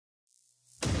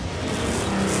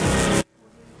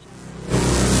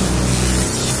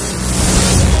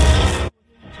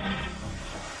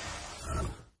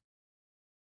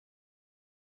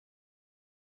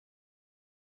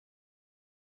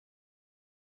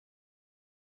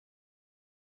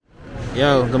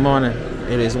Yo, good morning.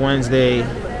 It is Wednesday,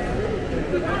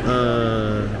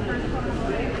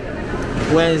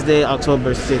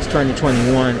 October 6,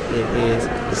 2021. It is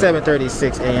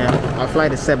 7:36 a.m. Our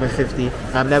flight is 7:50.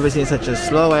 I've never seen such a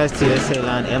slow ass TSA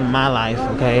line in my life,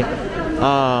 okay?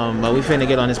 But we finna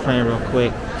get on this plane real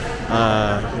quick.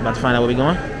 About to find out where we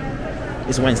going.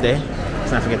 It's Wednesday.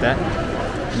 Let's not forget that.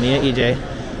 Me and EJ.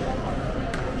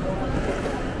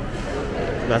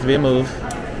 About to be a move.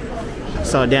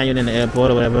 Saw Daniel in the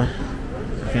airport or whatever.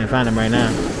 Can't find him right now.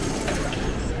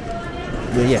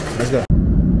 But yeah, let's go.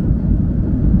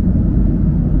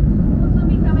 We'll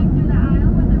be coming through the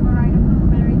aisle with a variety of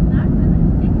complimentary snacks and a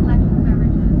selection of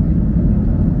beverages.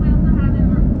 We also have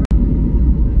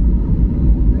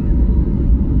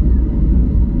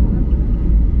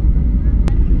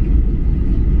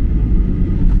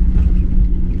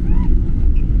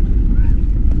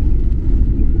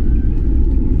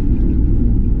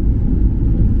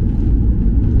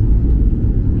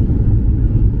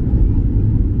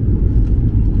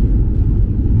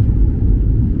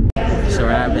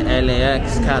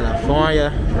LAX,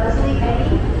 California.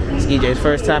 It's EJ's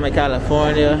first time in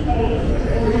California.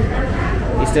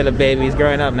 He's still a baby. He's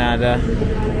growing up now, though.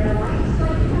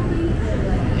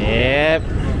 Yep.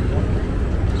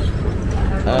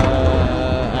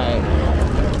 Alright.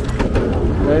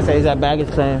 Let's say he's at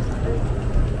baggage claim.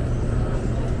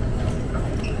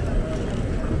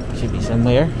 Should be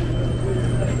somewhere.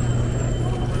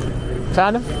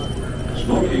 Found him?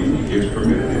 Smoking is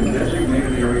permitted in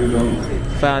designated areas only.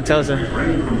 Found Tulsa.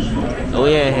 Oh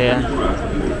yeah, here.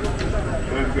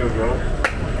 That's good, bro.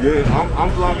 Yeah, I'm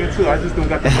vlogging too. I just don't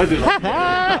got the budget.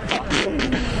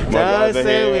 Don't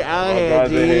say we out here,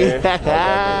 G. It's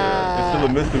still a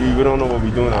mystery. We don't know what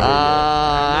we're doing out here.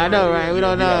 I know, right? We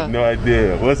don't know. No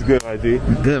idea. What's good, ID?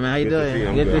 Good, man. How you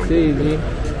doing? Good to see you, G.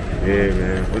 Yeah,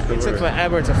 man. What's the word? It took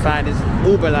forever to find this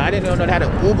Uber lot. I didn't even know they had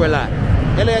an Uber lot.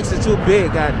 LAX is too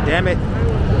big. God damn it.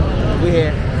 We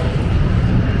here.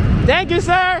 Thank you,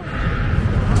 sir.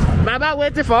 Baba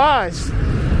waiting for us.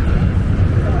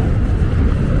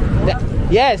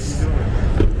 Yes.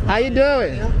 How you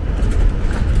doing?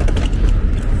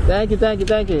 Thank you, thank you,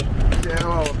 thank you. Yeah,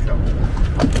 welcome.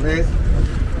 Nice.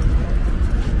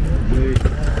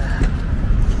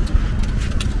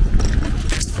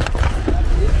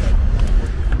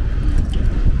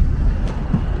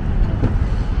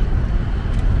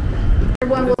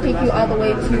 Everyone will take you all the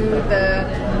way to the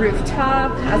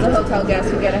rooftop. As a hotel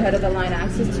guest, you get ahead of the line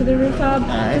access to the rooftop.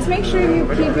 Just make sure you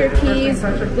keep your keys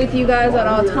with you guys at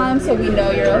all times so we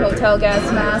know you're a hotel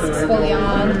guest. Masks fully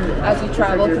on as you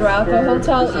travel throughout the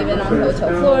hotel, even on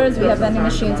hotel floors. We have vending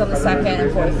machines on the 2nd and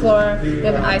 4th floor. We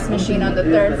have an ice machine on the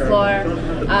 3rd floor.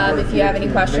 If you have any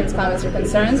questions, comments, or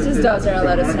concerns, just buzz or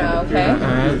let us know, okay?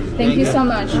 Thank you so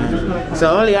much.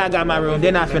 So only I got my room.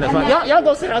 They're not finna fuck. Y'all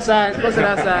go sit outside. Go sit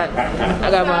outside. I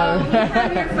got my room. We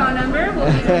have your phone number. We'll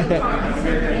be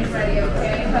ready,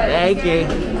 okay? Thank you.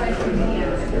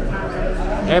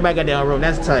 Everybody got their own room.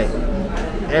 That's tight.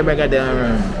 Everybody got their own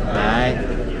room. Alright.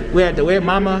 We at the where?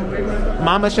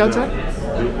 Mama Shelter?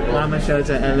 Mama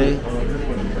Shelter, LA.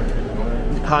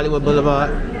 Hollywood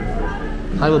Boulevard.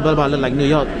 Hollywood Boulevard look like New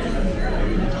York.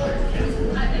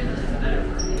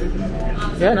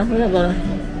 Yeah, no, we're not gonna.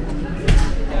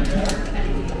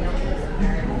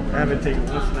 I haven't taken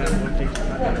this night.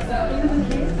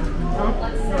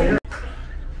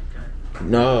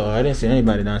 No, I didn't see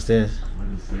anybody downstairs.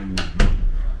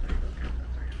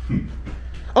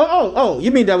 Oh!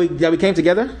 You mean that we came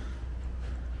together?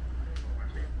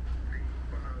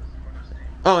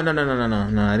 Oh no! I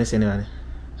didn't see anybody.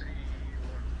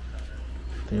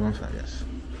 315, yes.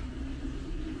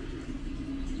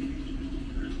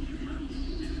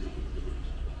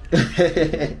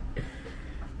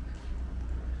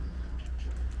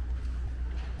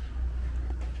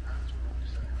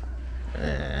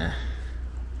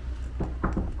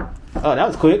 Oh, that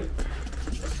was quick.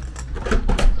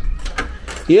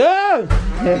 Yeah.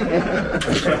 I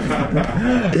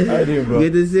do, bro.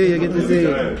 Good to see you. Good to see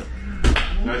you.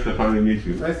 Nice to finally meet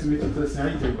you. Nice to meet you, Chris. How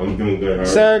you doing? I'm doing good. Right?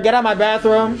 Sir, get out my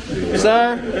bathroom,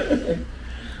 sir.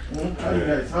 How you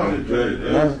guys? How's it going?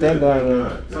 No, thank God,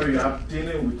 man. Sorry, I'm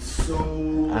dealing with so.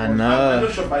 I know. I'm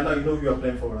not sure by now you know who you're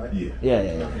playing for, right?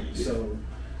 Yeah. So,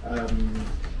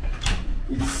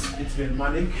 it's been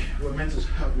manic. We're meant to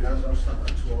have rehearsal start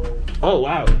at 12. Oh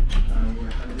wow. We're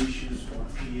having issues with our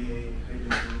PA.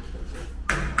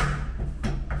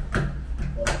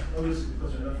 But obviously,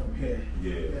 because we're not from here,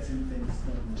 getting things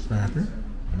done. Bathroom?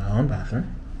 My own bathroom.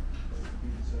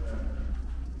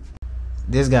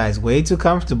 This guy's way too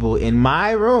comfortable in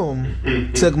my room.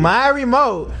 Took my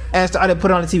remote and started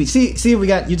putting on the TV. See if we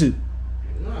got YouTube.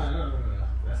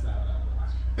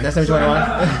 That's 721.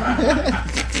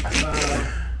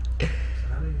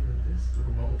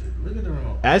 Look at the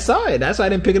remote. I saw it. That's why I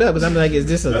didn't pick it up. Because I'm like, is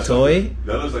this a toy?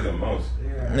 That looks like a mouse.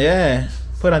 Yeah.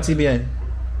 Put on TBN.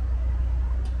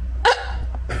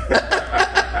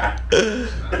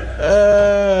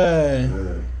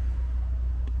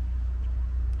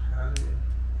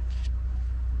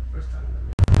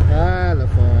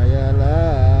 California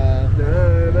love.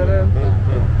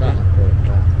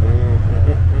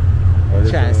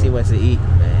 Trying to see what to eat,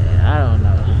 man. I don't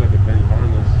know. It's like a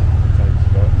Benihana's type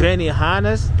spot.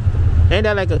 Benihana's? Ain't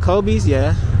that like a Kobe's?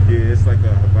 Yeah. Yeah, it's like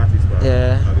a hibachi spot.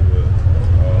 Yeah. Hollywood.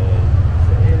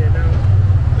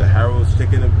 The Harold's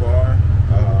Chicken and Bar.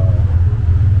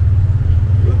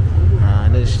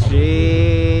 On the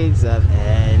streets of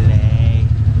LA.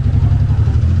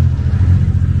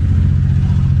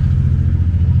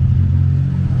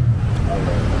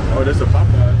 Oh, there's a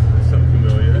Popeyes. That's something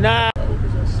familiar. Nah.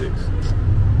 Opens at 6.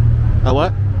 A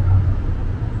what?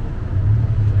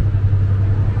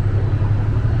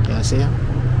 Can I see him?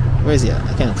 Where is he at?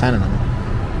 I can't find him.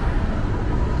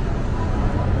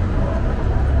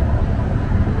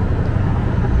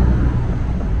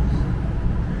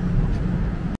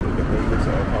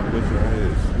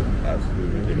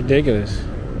 Absolutely Ridiculous.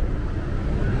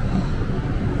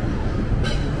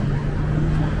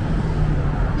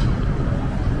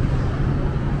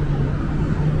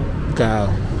 Cow.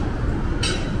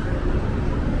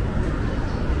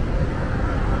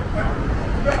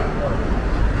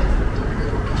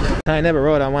 I ain't never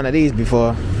rode on one of these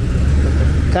before.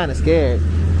 Kind of scared.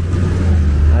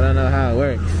 I don't know how it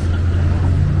works.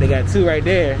 They got two right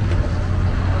there.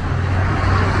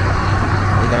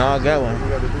 We can all get one.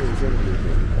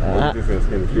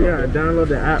 Yeah, download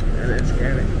the app and then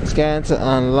scan it. Scan to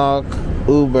unlock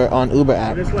Uber on Uber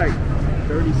app. And it's like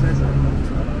 30 cents.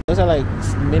 Those are like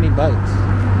mini bikes.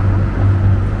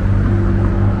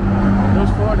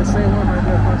 Those four are the same one right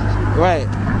there across the street. Right.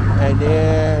 Right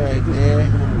there, right there.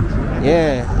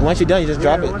 Yeah. Once you're done, you just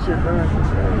drop it. Once you're done,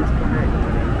 just connect.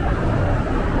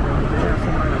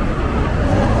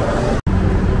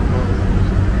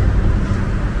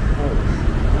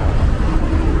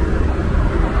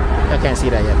 I can't see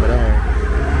that yet, but alright.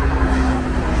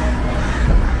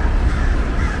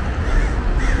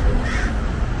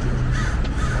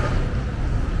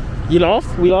 You lost?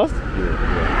 We lost?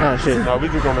 Yeah. Oh shit. No, we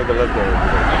just gonna make a left turn.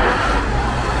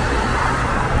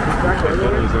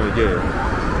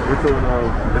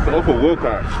 It's an open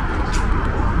Wilcox.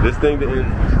 This thing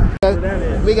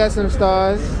didn't. We got some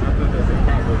stars.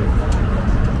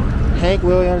 Hank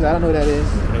Williams, I don't know who that is.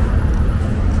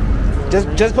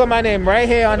 Just put my name right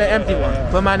here on the empty one.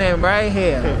 Put my name right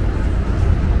here.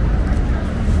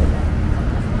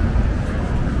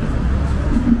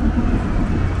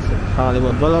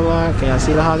 Hollywood Boulevard. Can y'all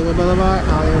see the Hollywood Boulevard?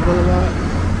 Hollywood Boulevard.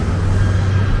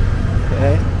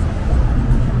 Okay.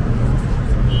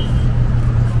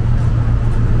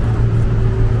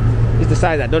 It's the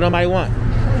size that don't nobody want.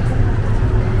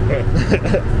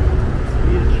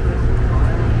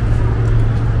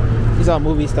 These are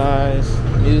movie stars,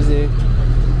 music.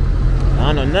 I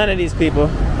don't know none of these people.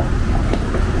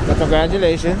 But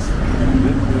congratulations.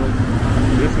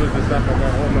 This was the stuff I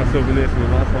got all my souvenirs from the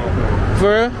last time. For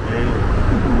real?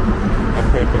 I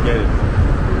can't forget it.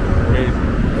 Crazy.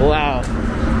 Wow.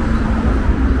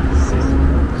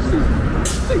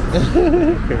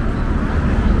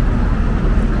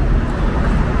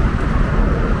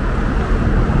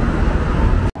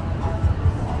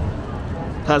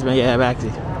 Husband, yeah, back to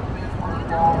you.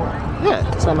 Yeah,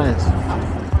 that's what I meant.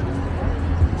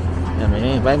 I mean, they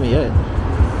ain't invite me yet.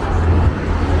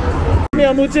 Me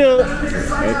on Mutil.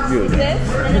 That's good. This,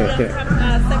 and then we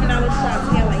have $7 shots.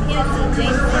 We have like Hennessy,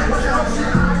 Jameson.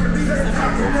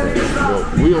 Well,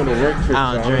 we on a work trip, so I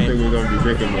don't drink. think we're gonna be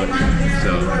drinking much.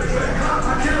 So,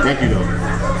 thank you though.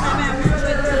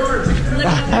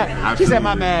 She said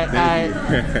my bad. Thank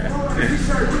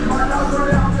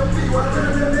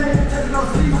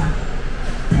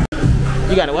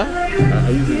You got a what? I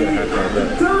usually get a half like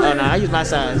that. Oh no, I use my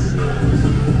size.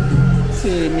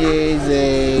 See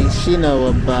music, she know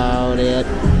about it.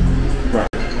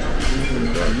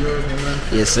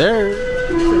 Yes, sir.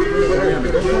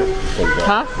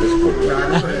 Huh?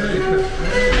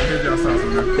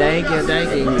 Thank you,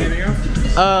 thank you.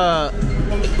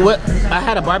 What? I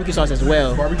had a barbecue sauce as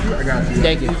well. Barbecue? I got you.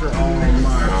 Thank you. These are all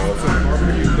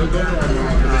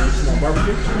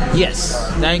barbecue? Yes,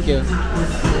 thank you.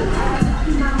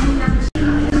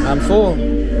 I'm full.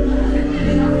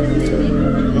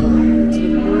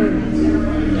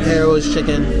 Harold's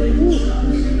Chicken.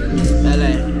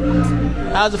 LA.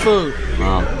 How's the food?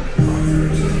 Wow.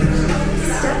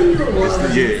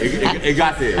 it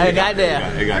got there. It got there.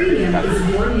 It got there.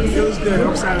 It was good.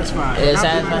 I'm satisfied. It's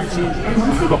satisfying.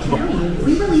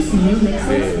 We release new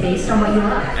mixes based on what you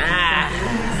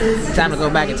like. Time to go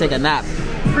back and take a nap.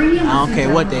 I don't care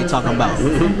what they talking about.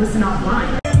 Listen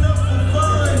offline.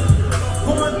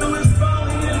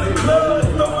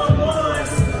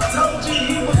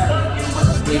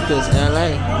 Because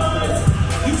LA.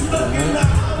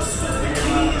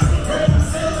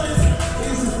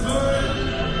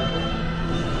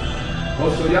 Oh,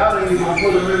 so y'all didn't even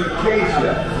put him in the case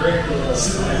yet.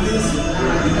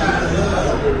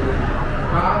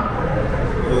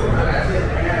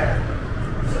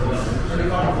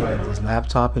 This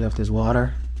laptop, he left his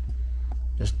water.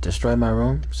 Just destroyed my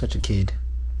room. Such a kid.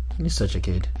 He's such a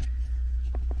kid.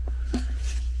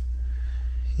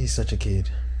 He's such a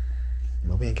kid.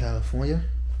 But we in California.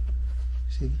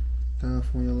 See?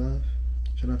 California love.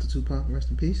 Shout out to Tupac. Rest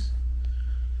in peace.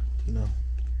 You know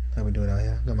how we do it out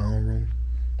here. Got my own room.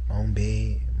 My own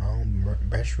bed. My own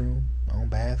restroom. My own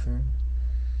bathroom.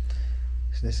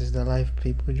 So this is the life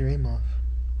people dream of.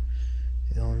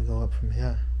 It only go up from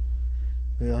here.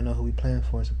 We don't know who we playing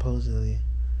for, supposedly.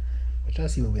 But y'all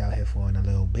see what we out here for in a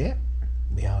little bit.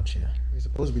 We out here. We're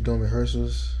supposed to be doing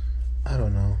rehearsals. I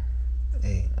don't know.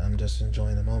 Hey, I'm just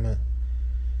enjoying the moment.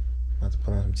 I'm about to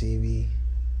put on some TV.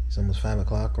 It's almost 5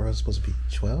 o'clock, or it's supposed to be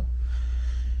 12.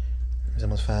 It's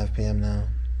almost 5 p.m. now.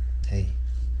 Hey,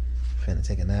 finna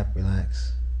take a nap,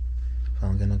 relax. If I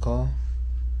don't get no call,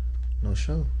 no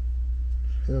show.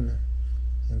 Feel me?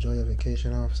 Enjoy your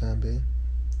vacation off, Sambi.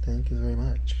 Thank you very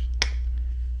much.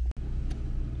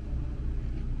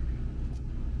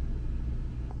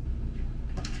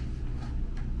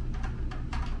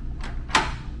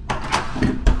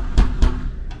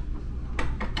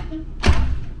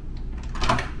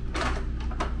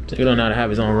 So you don't know how to have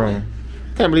his own room.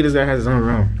 I can't believe this guy has his own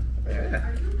room.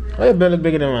 Why your bed look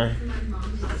bigger than mine?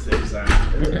 Same size.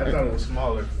 I thought it was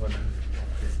smaller.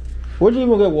 Where'd you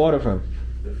even get water from?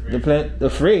 The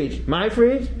fridge. My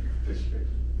fridge?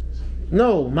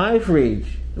 No, my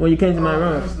fridge. When you came to my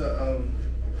room. That's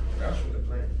from the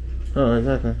plant. Oh,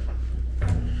 exactly.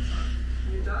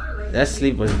 That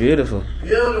sleep was beautiful.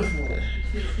 Beautiful.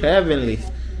 Heavenly.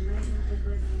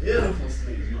 Beautiful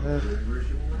sleep.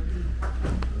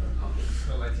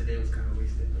 Felt like today was kind of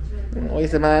wasted.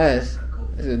 Wasted my ass.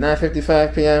 This is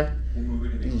 9:55 p.m.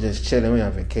 You just chilling. We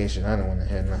on vacation. I don't want to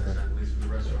hear nothing.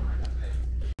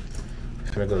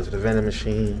 I'm gonna go to the vending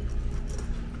machine.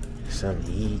 Something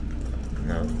to eat. You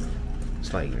know,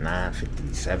 it's like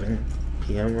 9:57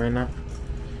 p.m. right now.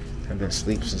 I've been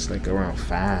asleep since like around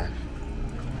 5.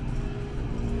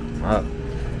 I'm up.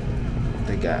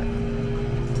 They got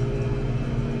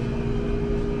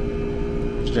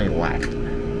straight whacked.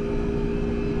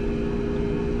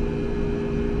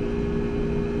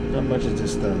 How much is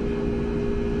this stuff?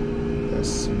 A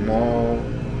small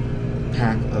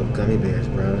pack of gummy bears,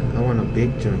 bro. I want a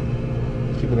big joint.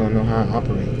 People don't know how I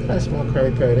operate. That small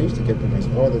Krabby Patty, they used to get them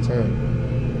all the time.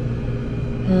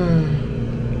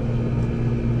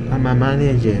 I'm a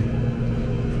manager.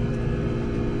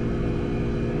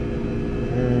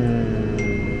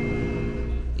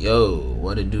 Yo,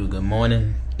 what it do? Good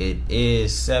morning. It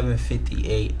is 7:50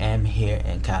 a.m. here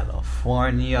in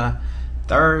California.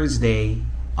 Thursday,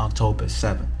 October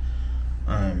 7th.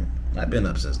 I've been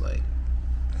up since like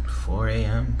 4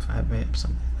 a.m., 5 a.m.,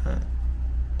 something like that.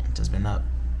 Just been up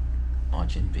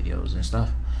watching videos and stuff.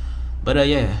 But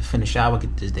yeah, finna shower,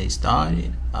 get this day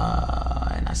started.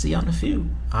 And I see y'all in a few.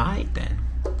 Alright then.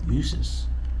 Uses.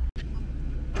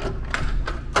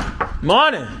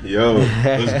 Morning! Yo,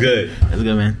 what's good? That's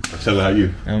good, man. Tell her how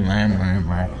you. Oh, man.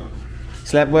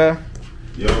 Slept well?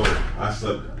 Yo, I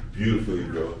slept beautifully,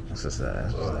 bro. That's what's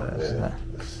up.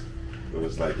 It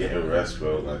was like getting rest,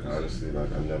 bro. Like honestly, like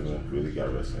I never really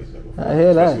got rest like that before. I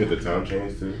hear that. Especially with the time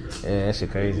change too. Yeah, that shit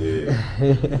crazy.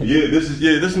 Yeah, this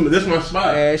is my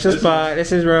spot. Yeah, it's your spot.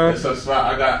 This is room. It's a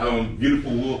spot. I got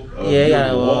beautiful wall. Yeah, you got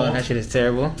a wall. That shit is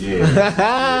terrible.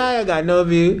 Yeah. I got no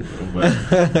view. But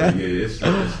yeah, it's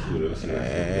cool though. It's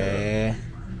nice.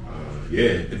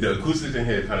 Yeah, the acoustics in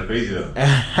here are kind of crazy though.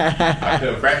 I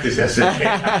couldn't practice yesterday.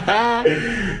 Yeah,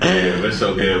 but it's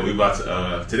okay. We about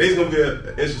to. Today's gonna be an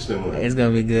interesting one. It's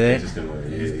gonna be good. Interesting one.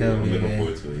 Yeah, It's gonna I'm be looking good.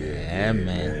 forward to it. Yeah,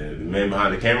 man. The man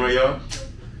behind the camera, y'all.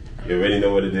 You already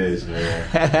know what it is, man.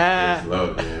 It's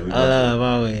love, man. Love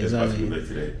always. It's about to be lit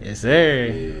today. Yes, sir.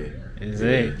 Yeah. Yes,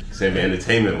 sir. Same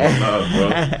entertainment, one love, bro.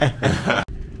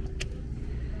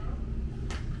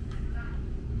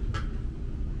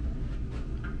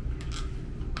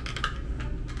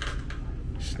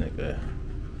 This nigga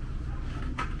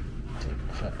take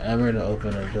forever to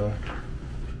open the door.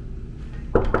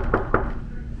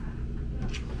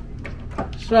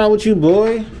 What's wrong with you,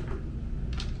 boy?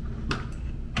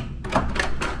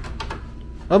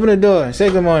 Open the door. Say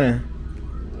good morning.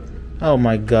 Oh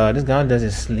my God, this guy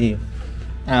doesn't sleep.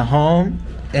 At home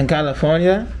in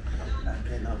California?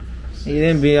 He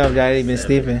didn't be up, Daddy. He been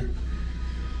sleeping.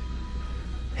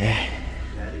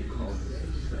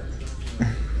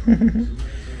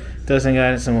 Doesn't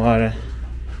got some water.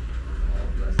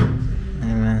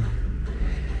 Amen.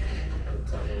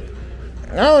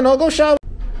 I don't know. Go shower.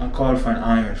 I called for an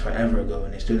iron forever ago,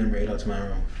 and they still didn't bring it up to my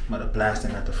room. I'm about to blast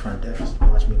him at the front desk.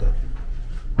 Watch me go.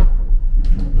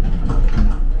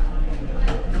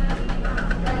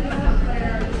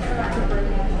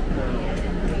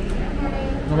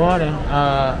 Good morning.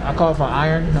 I called for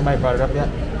iron. Nobody brought it up yet.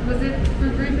 Was it for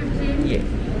 3:15? Yeah.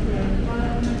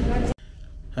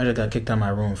 I just got kicked out of my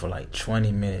room for like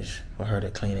 20 minutes for her to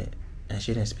clean it, and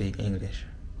she didn't speak English,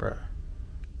 bruh.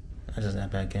 I just got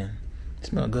back in. It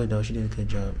smelled good though. She did a good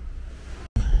job.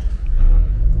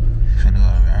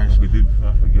 We did.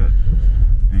 I forget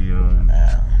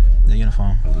the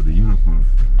uniform. Oh, the uniform.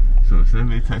 So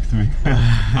somebody texted me.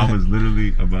 I was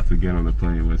literally about to get on the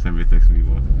plane when somebody texted me.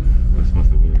 We're supposed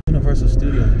to win. Universal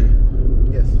Studios.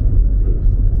 Yes.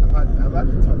 I've had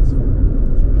the thoughts, to be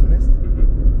honest. We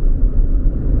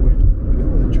go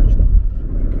to the church now.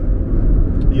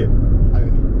 Yeah.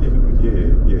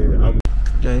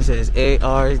 It says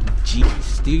ARG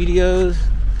Studios.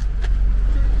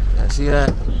 I see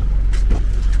that.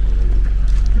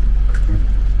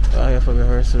 Oh yeah, for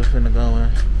rehearsal, finna go in.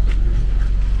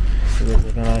 See what it's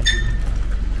looking like.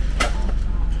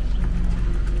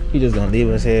 He just gonna leave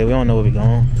us here. We don't know where we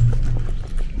going.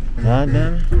 God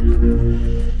damn it.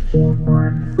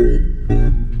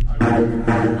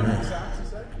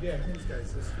 Yeah, these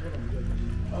guys.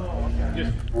 Oh, okay.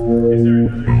 Is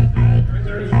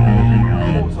there another?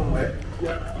 Somewhere.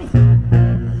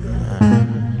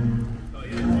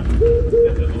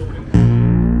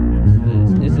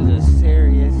 This is a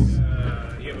serious.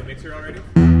 You have a mixer already?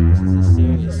 This is a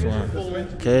serious one.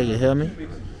 Okay, you hear me?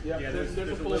 Yeah, there's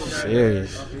a full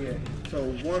Serious. So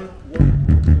one,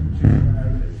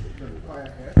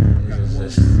 This is a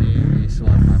serious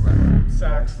one, my brother.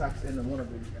 Sax, and then one of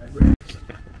these guys.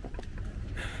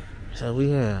 So we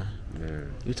here. Yeah.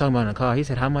 You talking about in the car? He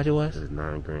said how much it was? It's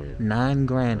 $9,000.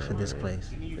 $9,000 for this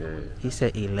place. Yeah. He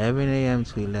said 11 a.m.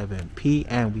 to 11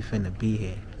 p.m. we finna be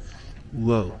here.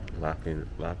 Whoa. Lock in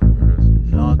rehearsal.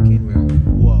 Lock-in room.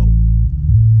 Whoa.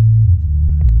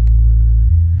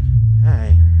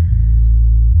 Alright.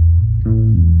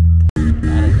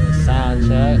 That is a sound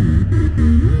check.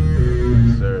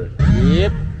 Yes, sir.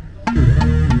 Yep.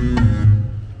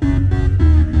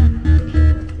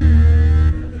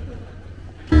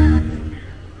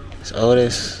 It's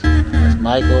Otis. That's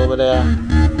Michael over there.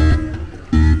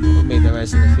 We'll meet the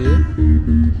rest of the field.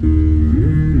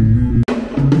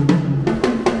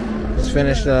 Just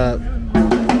finished up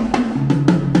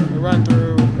the run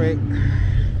through real quick.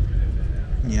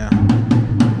 Yeah.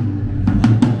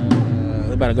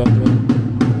 We're about to go through.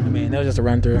 I mean, that was just a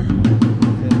run through. Just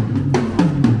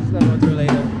gonna go through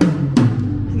later.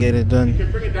 Get it done. You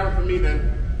can bring it down for me then.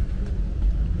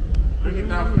 Bring it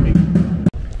down for me.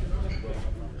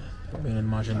 Being in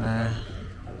Marching Band.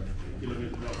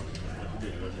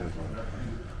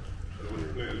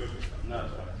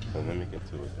 So let me get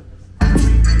to it.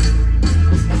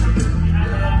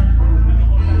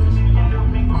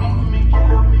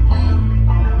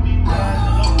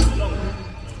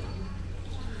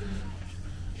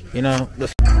 You know, the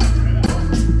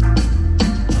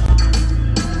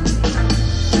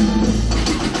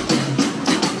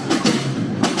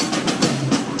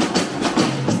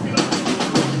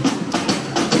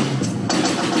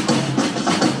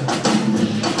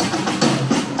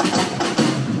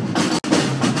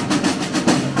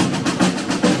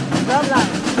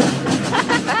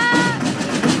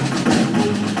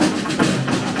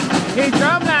he's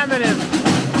drum lamming him.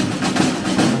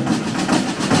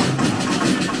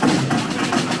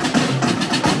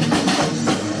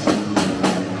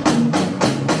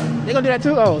 They gonna do that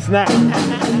too? Oh, snap.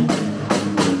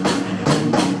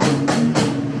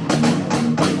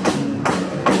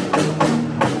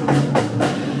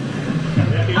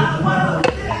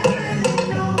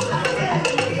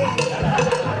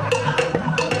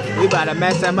 We about to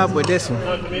mess them up with this one.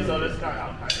 What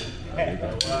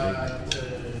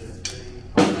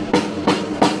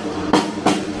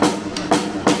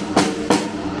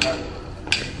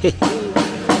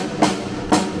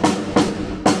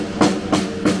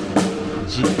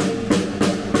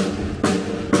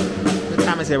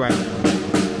time is it right now?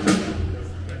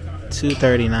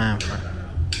 2:39.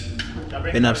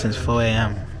 Been up since 4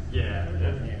 a.m.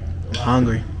 I'm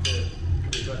hungry.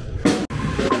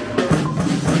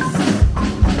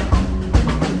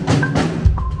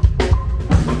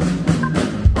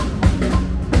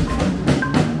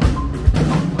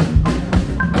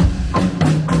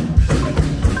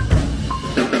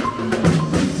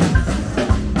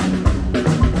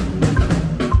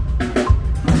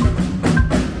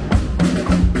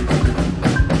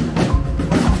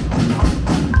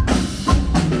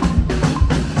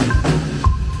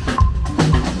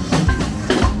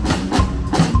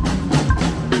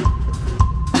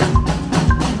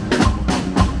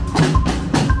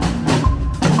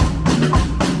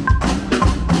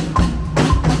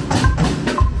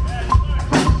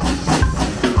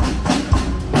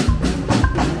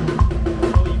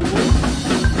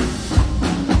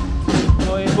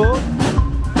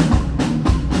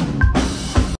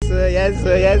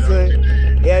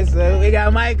 Yes, sir. We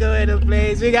got Michael in the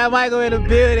place. We got Michael in the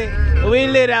building. We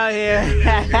lit out here.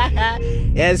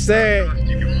 Yes, sir.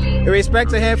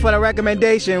 Respect to him for the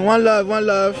recommendation. One love, one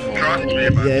love. Trust me,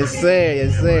 man. Yes, sir.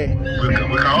 Yes, sir. We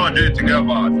can all do it together,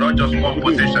 not just one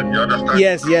position. You understand?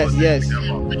 Yes, yes, yes.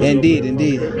 Indeed,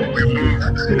 indeed. We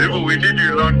moved. Even we did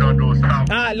in London, though, Sam.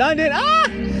 Ah, London. Ah.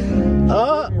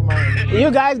 Oh,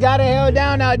 you guys got it held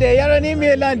down out there. Y'all don't need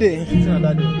me in London.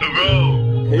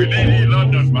 Bro, we did in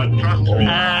London, man. Trust me.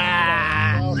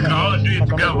 We can all do it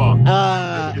together.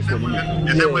 You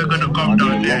said we're gonna come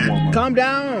down there. Come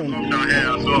down. Come down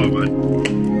here as well,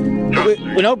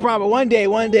 man. No problem. One day,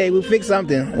 we'll fix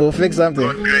something. We'll fix something.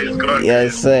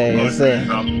 Yes, sir. Yes, sir.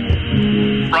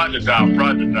 Front it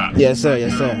down. Yes, sir.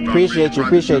 Yes, sir. Appreciate you.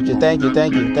 Thank you.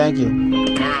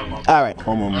 All right.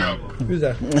 Come on, man. Who's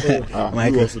that?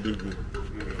 Michael.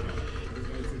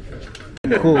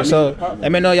 Cool. So let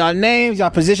me know y'all names, y'all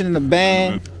position in the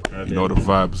band. You know the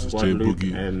vibes. It's J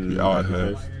Boogie. We out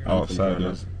here,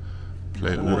 outsiders.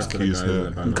 Play all keys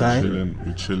here. Okay.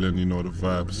 We chilling. You know the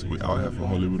vibes. We out here for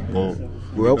Hollywood Bowl.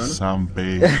 Sam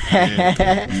Bay.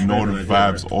 Yeah. You know the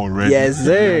vibes already. Yes,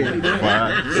 sir.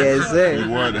 Vibes. Yes, sir. You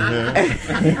weren't here.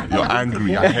 You're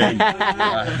angry. I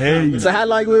hear you. So how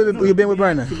long you been with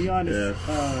Burna? Yeah.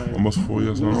 Almost 4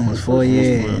 years now. Almost 4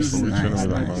 years. So we chilling Nice,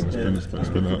 with that, nice. man.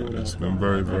 It's been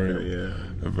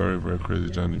very crazy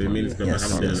journey. They mean it's gonna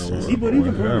Yes, happen. yes, Yeah,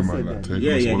 man. Like,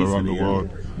 taking us all around the world.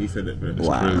 He said it. It's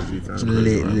Wow. crazy. It's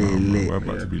Lit, crazy right now, man. lit. We're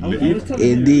about to be lit.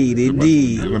 Indeed.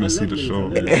 You're gonna see the show.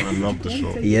 I love the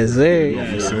show. Yes, sir.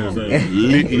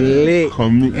 Lit.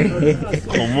 Come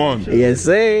on. Yes,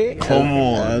 sir. Come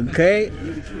on. Okay.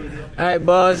 All right,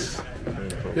 boss.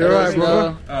 You're right,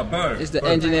 bro. It's the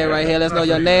engineer right here. Let's know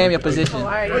your name, your position.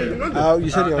 You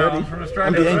said it already.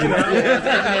 I'm the engineer.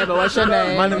 Yeah, but what's your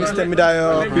name? My name is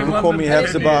Temidayo. People call me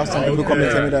Hefzibah. Some people call me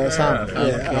Temidayo Sam.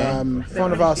 Yeah.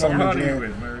 Front of house sound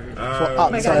engineer for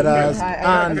outsiders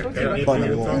and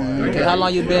Burna Boy. Okay, how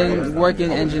long you been working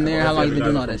engineer? How long you been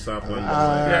doing all this?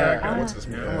 Almost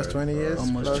 20 years.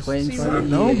 Almost 20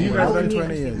 No, years. more than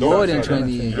 20 years. More than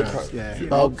 20 years. Yeah.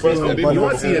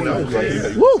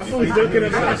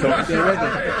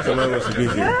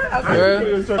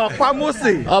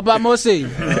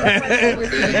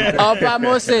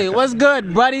 Opamose. What's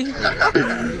good, buddy?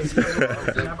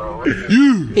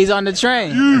 He's on the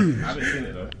train.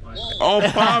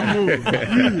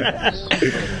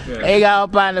 Hey,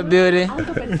 got Opa in the building.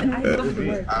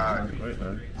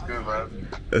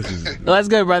 What's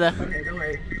good, brother?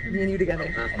 Me and you together.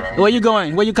 Where you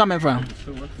going? Where you coming from?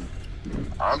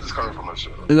 I'm just coming from a show.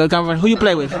 You gonna come from? Who you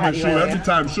play with? Every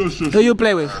time, show. Who you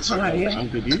play with? I can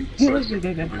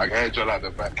head you out the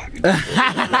back.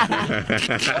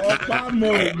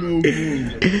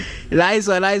 Nice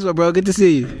one, bro. Good to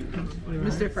see you.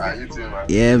 Mr. Fry. You too, man.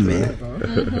 Yeah, man. All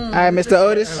right, Mr.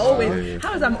 Otis. Always.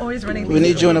 How is I'm always running? We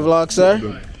need you in the vlog, sir.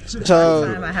 So,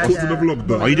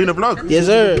 Are you doing a vlog? yes,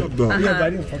 sir.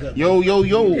 Yo.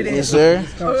 Yes, sir.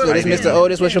 So this Mr.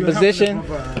 Otis. What's your position?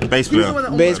 Bass player.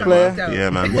 Bass player. Yeah,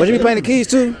 man. What you be playing the keys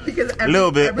too? A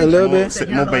little bit. A little bit.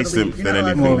 More bass than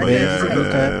anything. More But bass, yeah,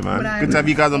 okay. man. Good to have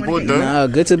you guys on board, though. No,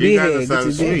 good to be You guys here. are Good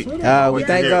sounding to be. sweet. We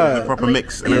thank The God. proper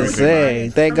mix. And Yes,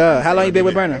 everything. sir. Thank God. How long you been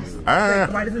with Burna?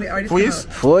 4 years.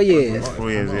 4 years.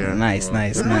 4 years, yeah. Nice.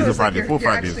 Four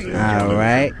Fridays. All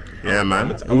right. Yeah,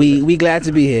 man. We glad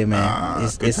to be here, man.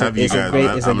 Good to have you guys,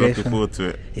 man. I'm looking forward to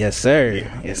it. Yes, sir.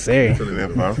 Yes, sir. Yeah,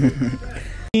 pal.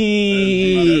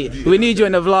 We need you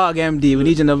in the vlog, MD. We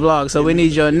need you in the vlog. So we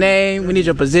need your name, we need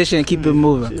your position, keep it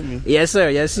moving. Yes, sir.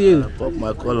 Yes, you. Pop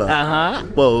my collar.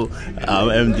 Well, I'm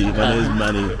MD. My name is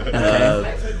Manny.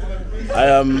 I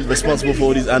am responsible for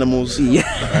all these animals.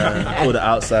 All the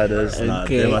outsiders.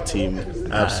 They're my team.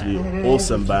 Absolutely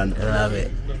awesome band. I love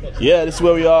it. Yeah, this is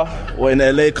where we are. We're in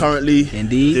LA currently.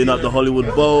 Indeed. Doing up the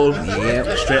Hollywood Bowl.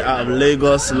 Yep. Straight out of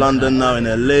Lagos, London, now in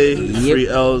LA. Yep. 3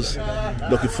 L's.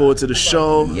 Looking forward to the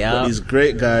show. Yep. These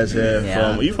great guys here.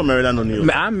 Yep. Are you from Maryland or New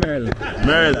York? I'm Maryland.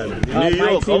 Maryland. New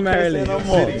York. Mighty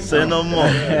Maryland. Say no more.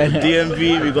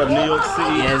 DMV, we got New York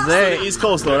City. Yes, sir. Still the East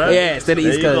Coast, all right? Yeah, still the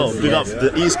East There you Coast. go. Big up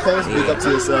the East Coast. Big up to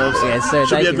yourselves. Yes, sir.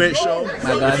 Should be a Thank great you. show.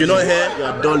 My God. If you're not here,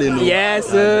 you're dolling. Yes,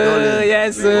 sir.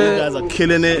 Yes, You sir. guys are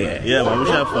killing it. Yeah, man. We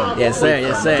should have fun. Yes, sir.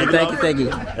 Yes, sir. Thank you.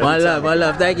 One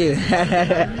love. Thank you.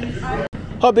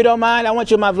 Hope you don't mind. I want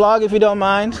you in my vlog if you don't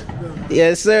mind.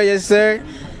 Yes, sir.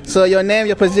 So your name,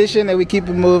 your position, and we keep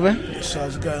it moving. So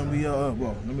it's gonna be well,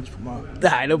 let me just put my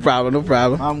Alright, no problem.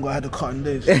 I'm gonna have to cut in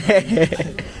this.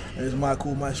 It's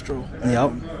Michael Maestro.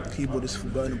 Yep. keyboardist for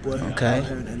Burna Boy. Okay. Out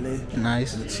here in LA.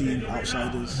 Nice. The team,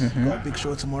 Outsiders. Got a big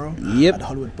show tomorrow. Yep. At the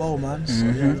Hollywood Bowl, man. So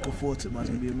yeah, looking forward to it, man. It's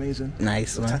gonna be amazing.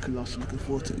 Nice, man. Spectacular, so looking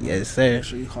forward to it. Man. Yes, sir. Make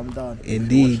sure you calm down.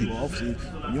 Indeed. Well, obviously,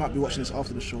 you might be watching this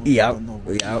after the show. Yep. I don't know.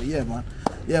 Yeah, man.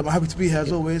 Yeah, I'm happy to be here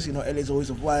as always. You know, LA's always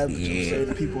a vibe. Yeah.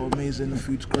 The people are amazing. The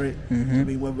food's great.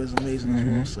 The weather's amazing as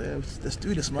well. So yeah, let's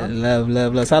do this, man.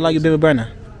 Love. So how long you been with Burna?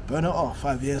 Burna,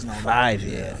 5 years now. Man. 5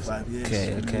 years. Yeah, 5 years.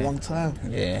 Okay. A long time.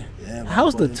 Yeah. Man,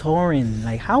 How's the touring?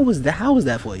 Like, how was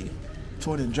that for you?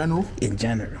 Touring in general? In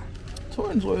general.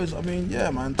 Touring's always, I mean,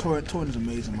 yeah, man, touring is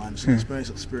amazing, man. It's an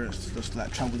experience, just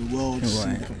like travel the world, see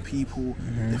different people,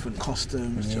 different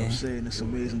customs, you know what I'm saying? It's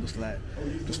amazing, just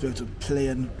be able to play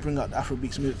and bring out the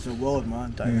Afrobeats music to the world,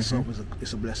 man. That in itself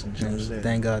is a blessing, you know what I'm saying?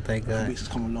 Thank God. Afrobeats has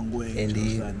come a long way.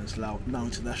 Indeed. You know, it's now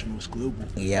international, it's global.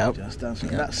 Yep. Do you understand? So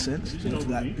in that sense,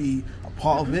 to be a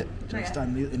part of it, do you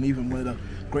understand? And even one of the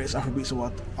greatest Afrobeats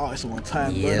artists of our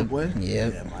time, Burna Boy. Yeah,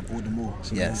 man, all the more.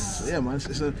 So, so yeah, man, it's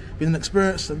been an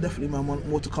experience, and definitely, man,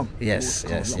 more to come. Yes.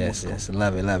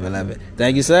 Love it.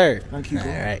 Thank you, sir. Thank you,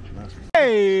 bro. All right.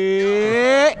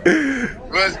 Hey.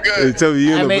 What's good? Tell me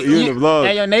you in the vlog.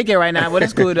 Hey, you're naked right now, but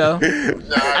it's cool though. I'm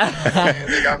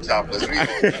topless.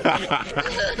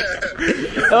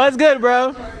 What's good,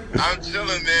 bro? I'm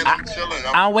chilling, man. I'm chilling.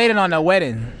 I'm waiting on the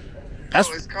wedding.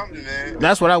 It's coming, man.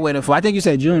 That's what I'm waiting for. I think you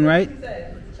said June, right?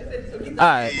 All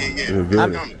right.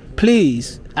 Yeah.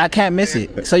 Please, I can't miss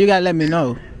it. So you gotta let me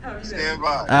know. Stand by.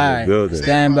 All right.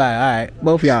 Stand by. All right.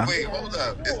 Both y'all. Wait, hold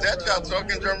up. Is that y'all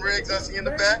talking drum rigs I see in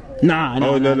the back? Nah.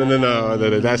 No.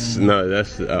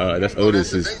 That's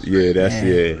Otis. Yeah.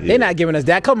 They're not giving us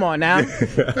that. Come on now.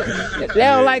 They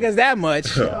don't like us that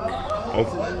much.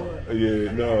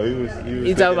 Yeah, no, he was.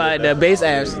 You talking about the bass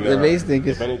amps, the bass thing.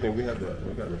 If anything, we got the. All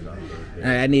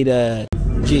right, I need a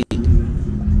G.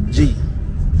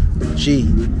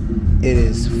 It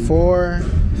is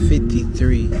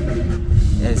 4:53.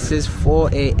 And since 4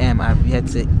 a.m. I've yet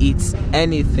to eat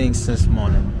anything since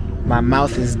morning. My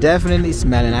mouth is definitely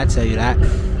smelling, I tell you that.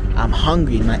 I'm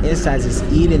hungry. My insides is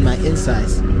eating my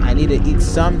insides. I need to eat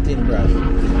something, bro. I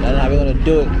don't know how we're gonna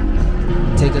do it.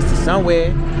 Take us to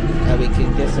somewhere that we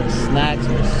can get some snacks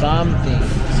or something,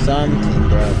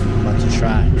 bro. I'm about to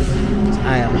try.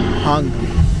 I am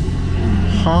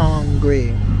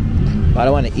hungry. But I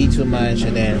don't want to eat too much,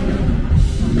 and then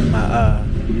I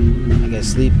get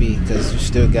sleepy because we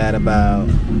still got about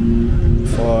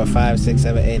 4, 5, 6,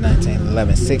 7, 8, 9, 10,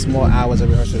 11. 6 more hours of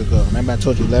rehearsal to go. Remember I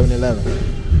told you 11.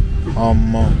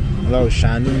 Hello,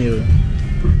 shine the mirror.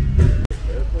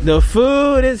 The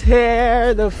food is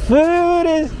here.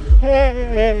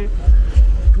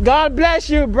 God bless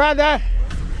you, brother.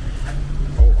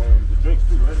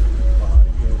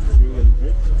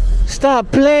 Stop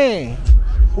playing.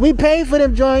 We paid for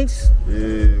them joints.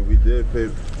 Yeah, we did pay.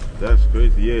 That's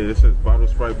crazy. Yeah, this is bottle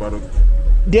Sprite, bottle.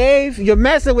 Dave, you're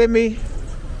messing with me.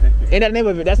 Ain't that name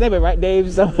of it? That's name of it, right,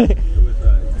 Dave? So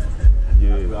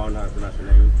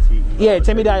yeah,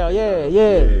 Timmy Dial.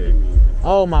 Yeah.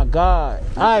 Oh my God.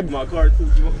 My car too.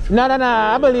 No.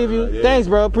 I believe you. Yeah. Thanks,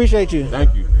 bro. Appreciate you.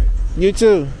 Thank you. You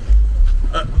too.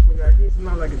 He's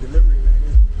not like a delivery man.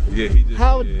 Yeah, he just.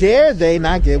 How dare they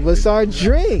not give us our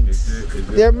drinks?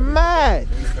 They're mad.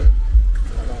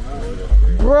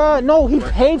 Bruh, no, he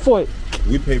paid for it.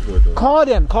 We paid for it though. Call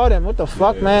them. What the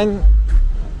fuck, man?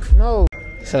 No.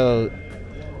 So,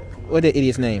 what the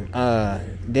idiot's name?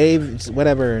 Dave,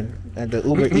 whatever, the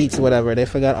Uber Eats, whatever. They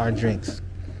forgot our drinks.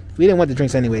 We didn't want the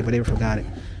drinks anyway, but they forgot it.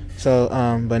 So,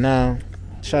 but now,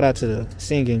 shout out to the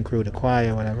singing crew, the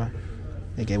choir, whatever.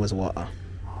 They gave us water.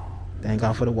 Thank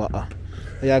God for the water.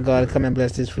 So y'all God come and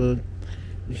bless this food.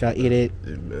 We shall eat it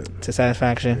to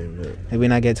satisfaction. Amen. And we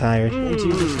not get tired. In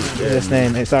Jesus'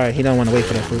 name. Hey, sorry, he don't want to wait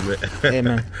for that food.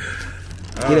 Amen.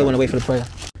 He don't want to wait for the prayer.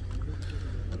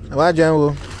 Why,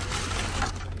 General?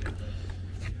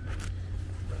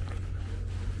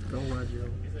 Don't watch yo.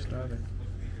 Starving.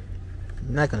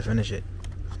 You're not gonna finish it.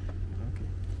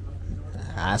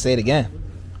 I'll say it again.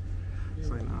 It's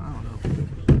like, no, I don't know.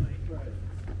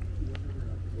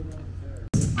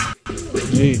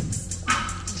 Gee.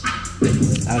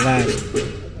 I last for real.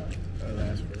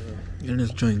 And this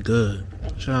joint good.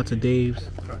 Shout out to Dave's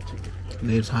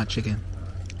Hot Chicken,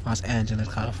 Los Angeles,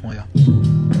 California.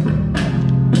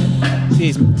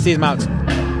 See his mouth.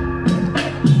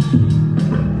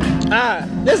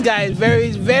 This guy is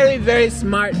very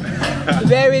smart.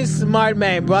 Very smart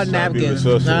man. Brought napkins.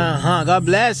 God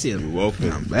bless you. You're welcome.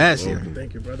 God bless you.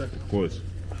 Thank you, brother. Of course.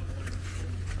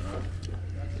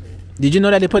 Did you know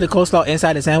that they put the coleslaw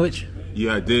inside the sandwich?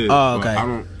 Yeah, I did. Oh, okay. I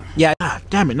don't. Yeah.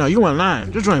 Damn it. No, you weren't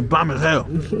lying. This joint bomb as hell.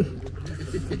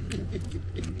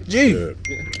 Gee,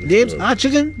 Dibs, our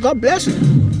chicken, God bless you.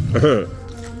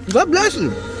 God bless you.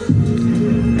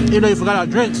 You know you forgot our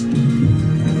drinks,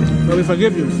 but we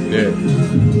forgive you. Yeah.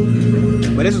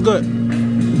 But this is good.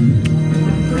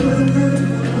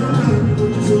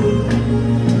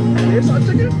 Dibs, our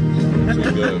chicken? This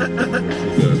is good. This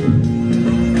is good, man.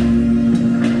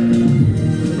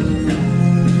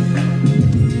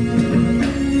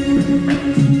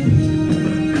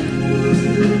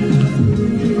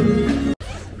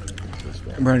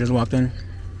 Burna just walked in.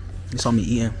 He saw me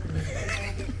eating.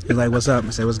 He's like, "What's up?"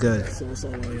 I said, "What's good?"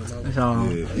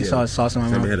 He saw sauce in my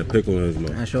mouth. He had a pickle in his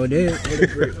mouth. I sure did.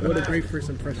 What a great first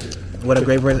impression. What a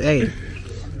great person. Hey,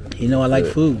 you know I like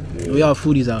food. We all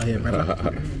foodies out here,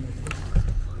 brother.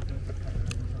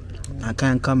 I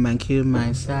can't come and kill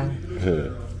myself.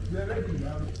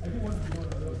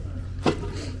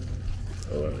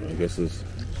 Alright, I guess it's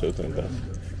showtime, guys.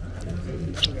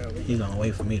 He's gonna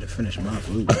wait for me to finish my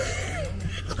food.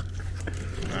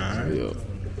 Alright. Yo,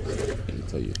 let me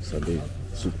tell you, Sunday,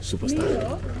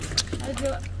 superstar.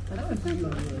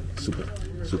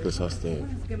 Superstar stand.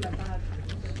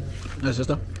 Yes,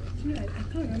 sister.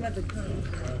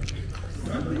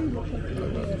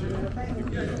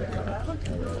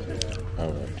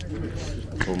 Alright.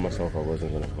 I told myself I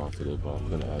wasn't gonna vlog today, but I'm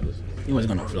gonna add this. You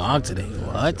wasn't gonna vlog today.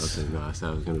 What? I said no. I said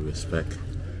I was gonna respect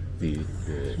the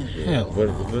Hell.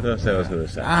 What did I say I was gonna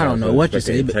respect? I don't know what you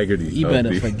said. Integrity. You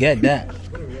better forget that.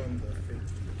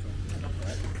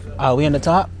 Are we in the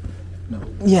top? No.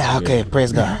 Yeah, okay,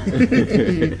 praise God.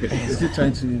 Is he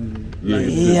trying to...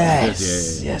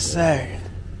 Yes, yes, sir.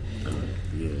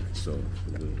 Yeah, so...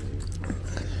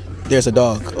 There's a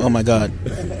dog. Oh my God.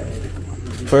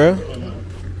 For real?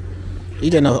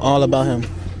 You didn't know all about him.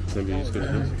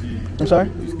 I'm sorry?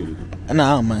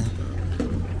 Nah, I don't mind.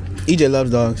 EJ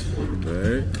loves dogs.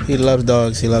 Right. He loves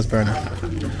dogs. He loves Burna.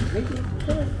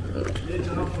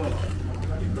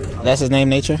 That's his name,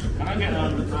 Nature?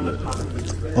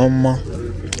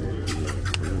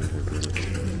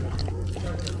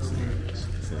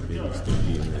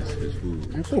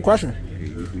 I'm still questioning.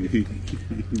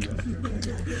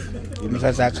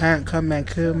 Because I can't come and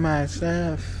kill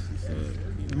myself.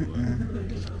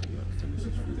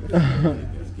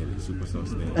 Superstar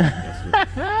stand.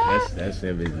 That's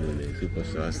him doing it.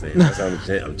 Superstar stand. That's how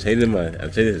I'm changing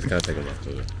his contact on my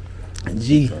Twitter.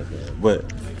 G.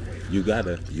 But you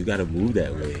gotta move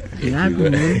that way. Yeah,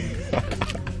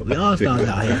 we all stars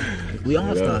out here. We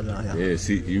all stars out here. Yeah,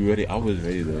 see, you ready? I was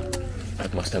ready to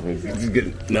pack my stuff and just get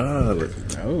alright,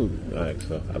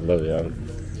 so I love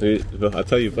it. I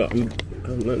tell you, bro, I'm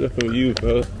learning from you,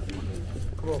 bro.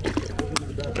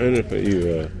 Learning from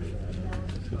you,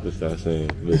 Superstar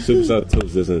saying, but Superstar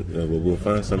Toast doesn't. We'll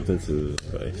find something to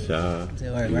shop.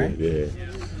 Right? Yeah.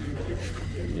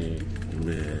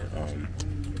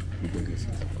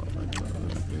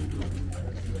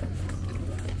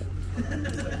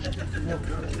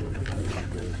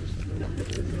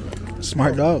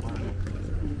 Smart dog.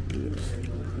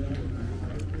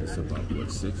 It's about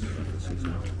what, 6? 6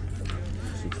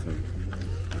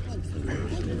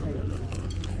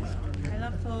 I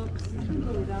love folks.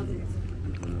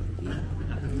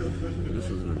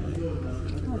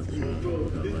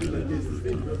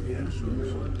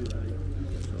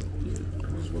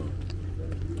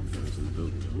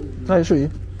 Can I show you?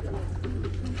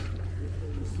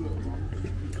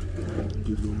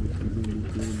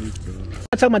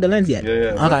 I'm talking about the lens yet.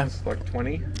 Yeah. Okay. It's like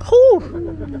 20. Whew.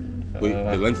 Wait,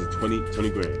 the lens is 20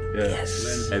 grand. Yeah.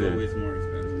 Yes. And then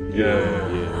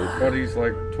Yeah. Body's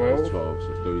like 12. 12, so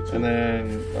 32. And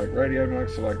then like radio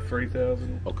mics are like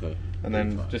 3,000. Okay. And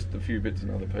then just a few bits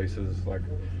and other pieces like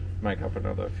make up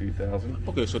another few thousand.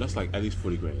 Okay, so that's like at least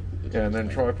 40 grand. Yeah, and then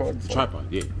tripods.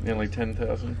 Tripod, yeah. Nearly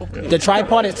 10,000. Okay. The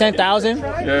tripod is 10,000.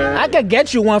 Yeah. I could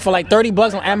get you one for like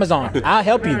 $30 on Amazon. I'll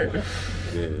help you.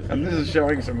 Yeah. And this is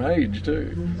showing some age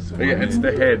too. But yeah, it's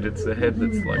the head. It's the head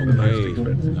that's like the most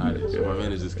expensive. Got it. So my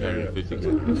man is just carrying 50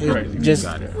 grand. It's crazy. Just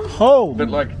Got it. hold. But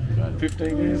like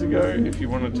 15 years ago, if you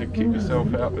wanted to keep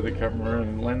yourself out with a camera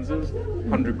and lenses,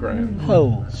 100 grand.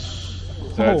 Oh.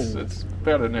 So it's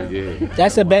better now. Yeah.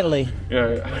 That's a Bentley. Yeah,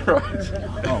 right.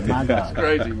 Oh my God. It's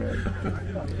crazy, man.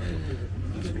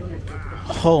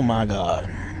 Oh my God.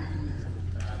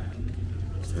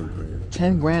 10 grand.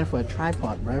 10 grand for a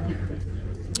tripod, bro.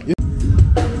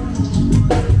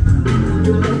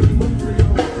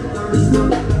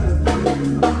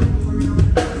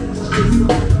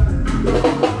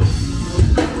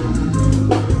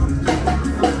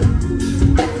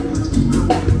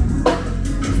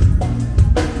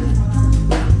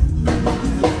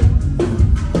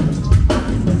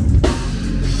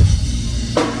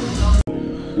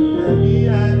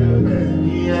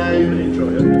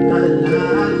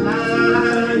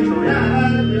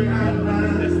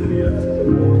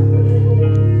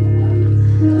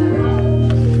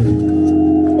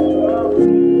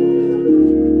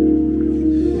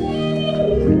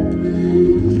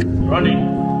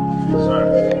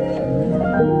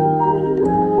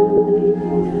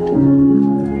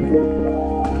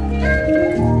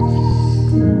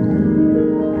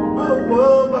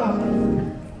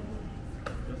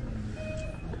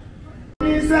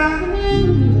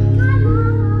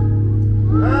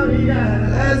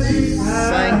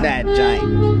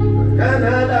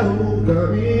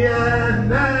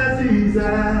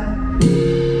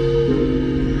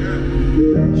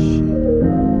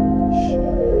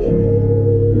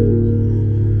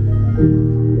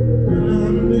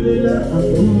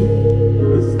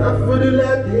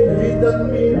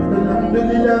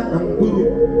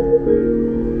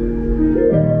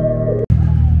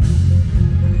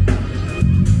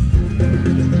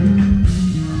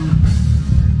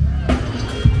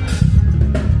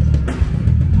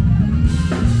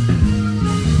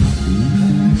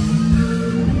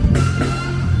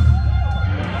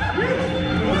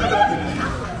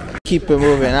 Keep it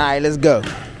moving. All right, let's go.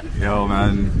 Yo,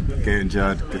 man, Gaten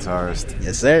Judd, guitarist.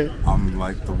 Yes, sir. I'm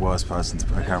like the worst person to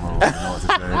put a camera on. I don't know what to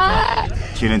say.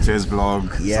 But tune into his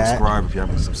vlog. Yeah. Subscribe if you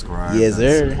haven't subscribed. Yes,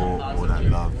 sir. Support all that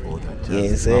love, all that jazz.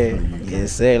 Yes, sir.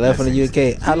 Yes, sir. Love from the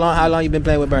UK. How long you been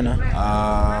playing with Burna?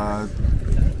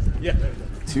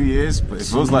 2 years, but it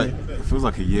feels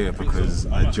like a year because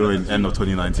I joined end of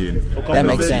 2019. That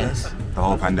makes sense. The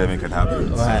whole pandemic had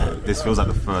happened. Right. So this feels like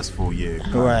the first full year.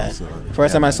 Right. So,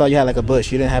 First time I saw you had like a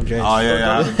bush. You didn't have dreads. Oh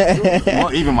yeah.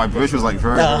 Not even my bush was like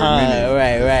very mini.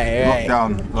 Right.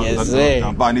 Lockdown. Yes, sir.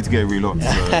 Lockdown. But I need to get it relocked. So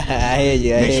I hear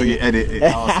you. Make sure you edit it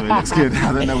out so it looks good.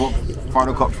 I don't know what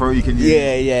Final Cut Pro you can use.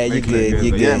 Yeah, you good.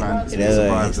 You good. Yeah, man.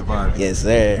 It's a vibe. Yes,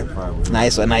 sir.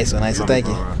 Nice one. Thank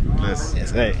you. Bless. Yes,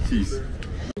 sir. Peace.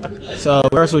 So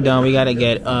rehearsal done. We gotta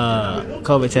get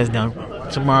COVID test done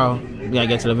tomorrow. We gotta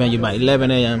get to the venue by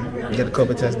 11 a.m. Get the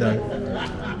COVID test done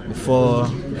before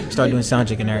we start doing sound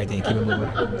check and everything. Keep it moving.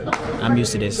 I'm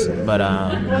used to this, but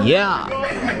yeah.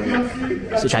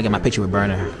 Still trying to get my picture with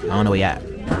Burna. I don't know where he at.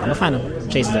 I'm gonna find him.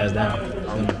 Chase his ass down.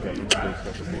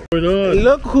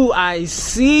 Look who I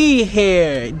see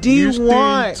here.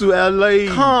 D1 to LA.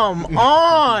 Come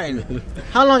on.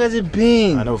 How long has it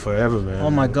been? I know, forever, man. Oh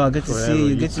my God, good to Forever. see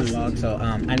you. Good to vlog. So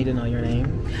I need to know your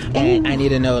name and I need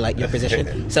to know like your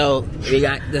position. So we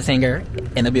got the singer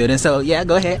in the building. So yeah,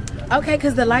 go ahead. Okay,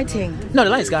 because the lighting. No, the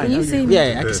light's got. Can you see me?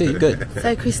 Yeah, I can see you. Good.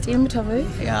 So Christine Matovu.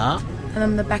 Yeah. And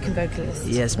I'm the backing vocalist.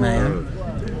 Yes, ma'am.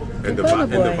 And the Burna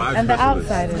Boy and the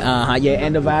Outsiders. Yeah,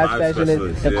 and the vibe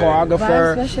specialist, the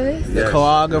choreographer, the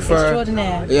choreographer,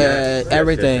 extraordinaire. Yeah,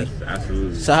 everything.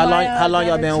 Absolutely. So how long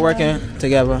y'all been working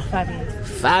together? 5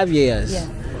 years. 5 years. Yeah.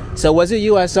 So was it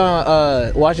you I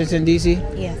saw Washington D.C.?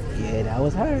 Yeah. Yeah, that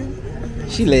was her.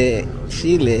 She lit.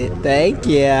 Thank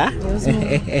you. It was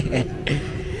me.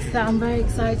 So I'm very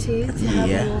excited to have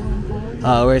you all on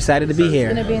board. We're excited to be here.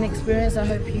 It's gonna be an experience. I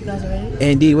hope you guys are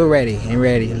ready. Indeed, we're ready.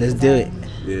 Let's do it.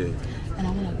 Yeah. And I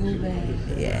wanna go there.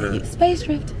 Yeah. Space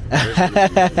drift.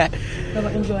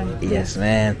 Enjoy. Yes,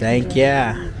 man. Thank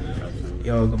you.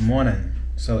 Yo, good morning.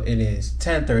 So it is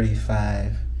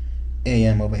 10:35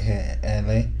 a.m. over here in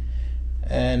LA,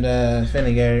 and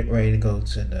finna get ready to go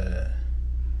to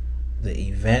the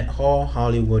event hall,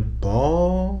 Hollywood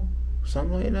Bowl,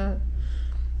 something like that.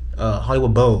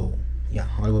 Hollywood Bowl. Yeah,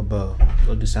 Hollywood Bowl.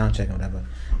 Go do sound check or whatever.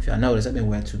 If y'all notice, I've been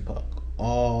wearing Tupac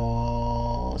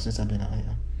all since I've been out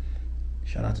here.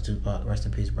 Shout out to Tupac, rest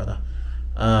in peace, brother.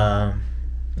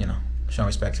 You know, showing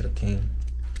respect to the king.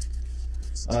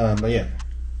 But yeah,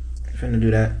 finna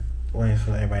do that. Waiting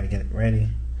for everybody to get ready.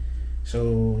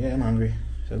 So yeah, I'm hungry.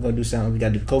 So go do sound. We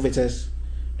gotta do COVID test,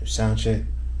 do sound check,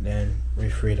 then we're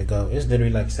free to go. It's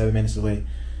literally like 7 minutes away.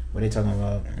 What they talking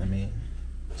about? I mean,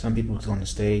 some people are gonna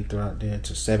stay throughout there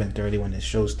to 7:30 when the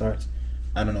show starts.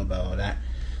 I don't know about all that.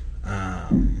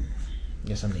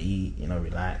 Get something to eat, you know,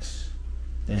 relax.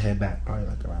 Then head back probably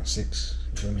like around 6.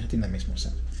 You feel me? I think that makes more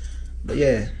sense. But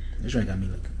yeah, this drink got me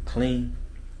looking clean.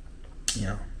 You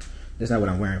know, that's not what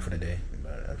I'm wearing for the day.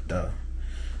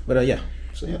 But yeah,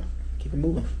 so yeah, keep it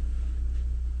moving.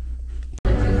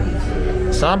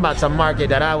 So I'm about to market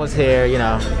that I was here, you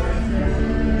know.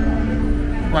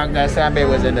 Mark that Sambe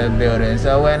was in the building.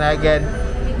 So when I get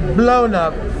blown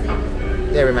up,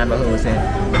 they remember who was here.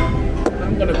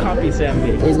 I'm gonna copy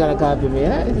Sambe. He's gonna copy me.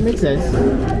 Yeah, it makes sense.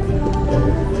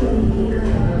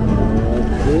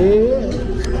 Okay.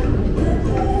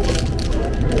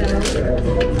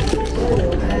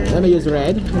 Let me use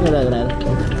red.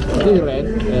 Use red.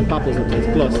 And purple's okay. It's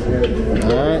close.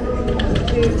 Alright.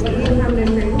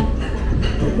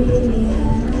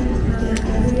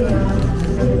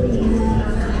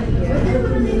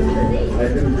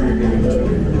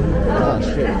 Oh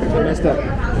shit. I messed up.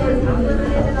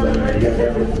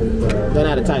 Don't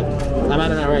out of time. I'm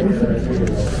out of that right.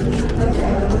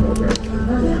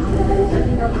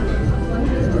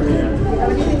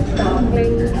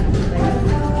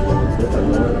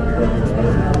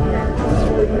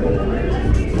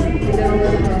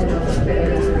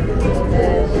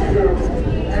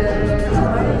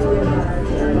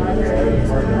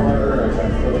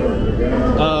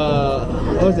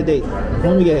 What's the date?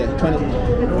 When we get here? 20.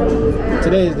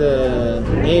 Today is the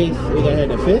 8th. We get here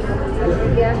the 5th.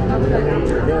 Yes.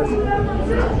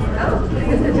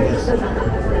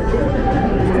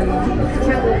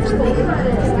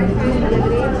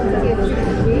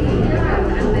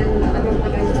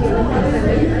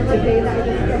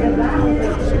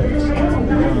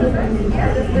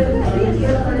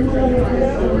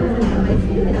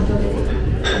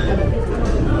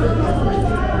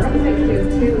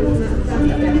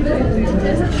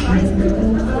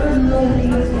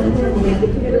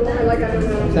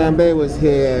 Sambe was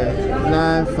here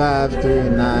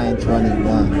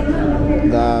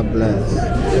 9/5/9/21. God bless.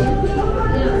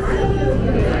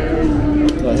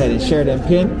 Go ahead and share them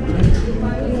pin.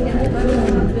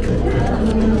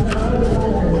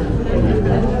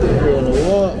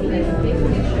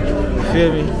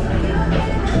 Feel me?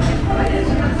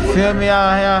 Feel me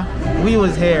out here? We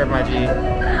was here, my G.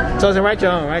 Tosin, right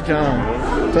your own.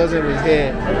 Tosin was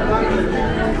here.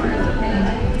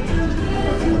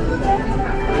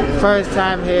 First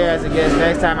time here as a guest,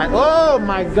 next time oh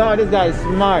my God, this guy is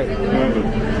smart.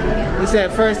 He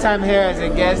said first time here as a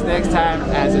guest, next time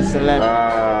as a celebrity.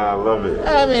 I love it.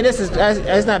 I mean,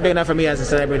 it's not big enough for me as a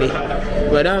celebrity.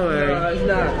 But don't worry. No, it's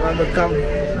not. I'm gonna come.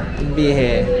 Be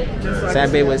here.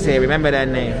 Sambe was here. Remember that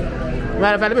name.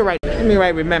 Matter of fact, let me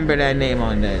write remember that name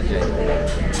on that.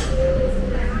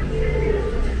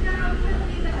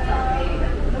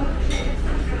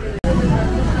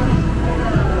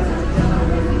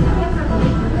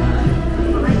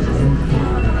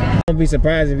 Don't be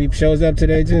surprised if he shows up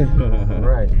today too.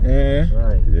 Right. Yeah.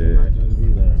 Right. Yeah. Might just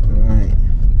be there. Right.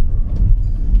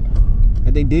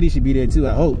 I think Diddy should be there too.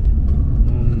 I hope.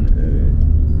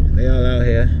 They all out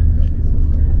here.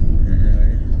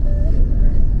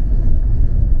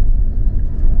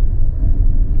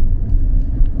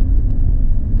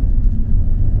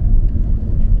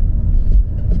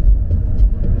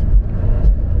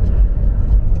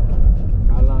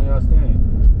 How long y'all staying?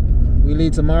 We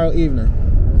leave tomorrow evening.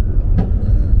 So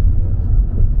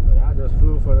y'all just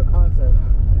flew for the concert,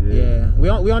 huh? Yeah. We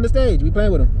on the stage. We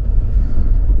playing with them.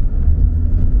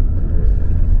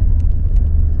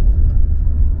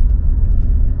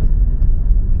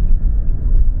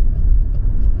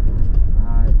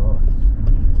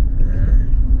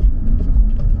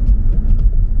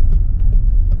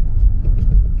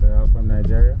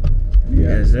 Nigeria?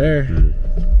 Yes, sir.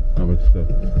 How much stuff?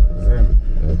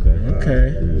 Okay. Okay.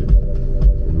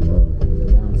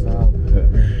 Down south.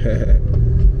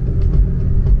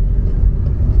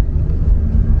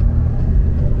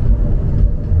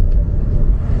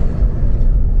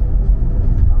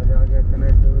 How y'all get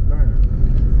connected with Burna?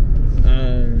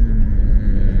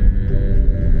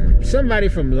 Somebody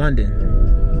from London.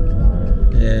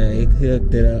 Yeah, he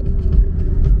hooked it up.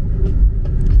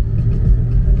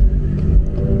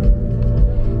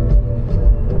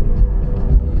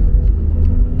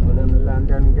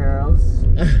 Girls.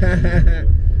 I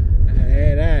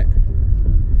hear that.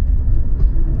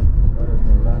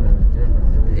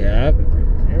 Yep.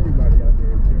 Everybody out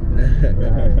there is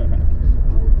different.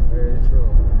 Very true.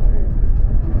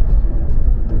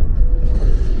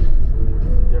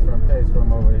 Different pace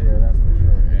from over here, that's for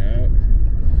sure. Yep.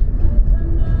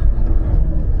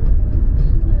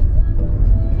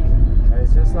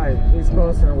 It's just like East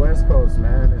Coast and West Coast,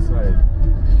 man. It's like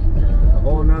a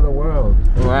whole nother world.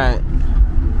 Right.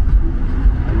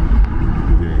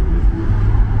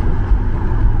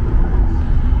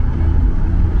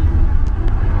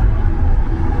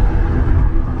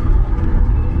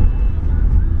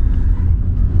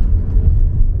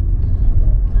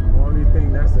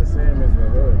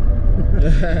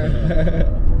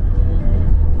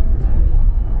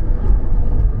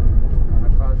 On the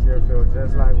culture feel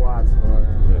just like Wattsburg.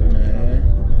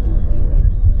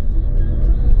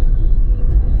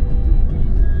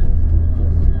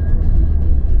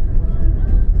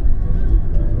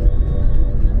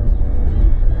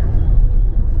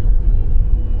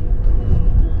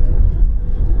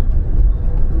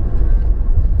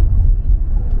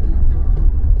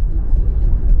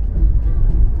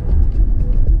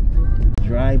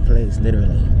 Dry place,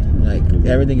 literally. Like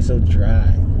everything is so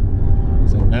dry.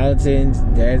 So mountains,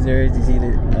 deserts, you see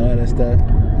all that stuff.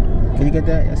 Can you get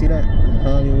that? You see that?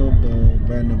 Hollywood,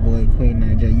 Burna Boy, Queen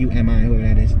Nigeria, UMI, whoever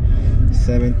that is.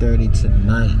 7:30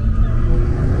 tonight.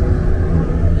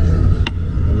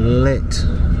 Lit.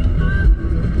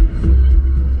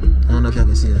 I don't know if y'all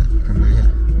can see that from right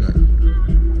here.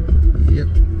 But, yep.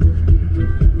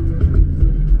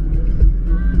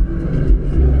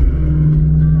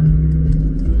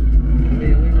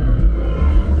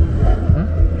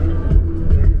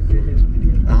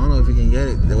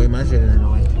 The way my shit is in the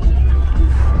way.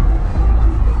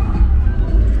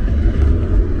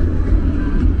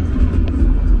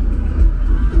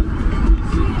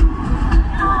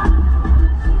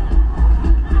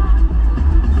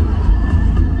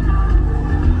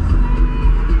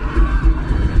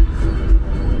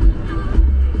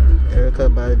 Erica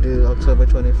Badu, October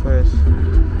 21st.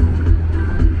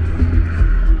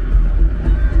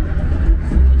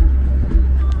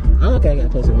 Oh, okay, I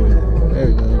got closer to it. There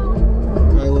we go.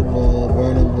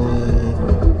 Burna Boy.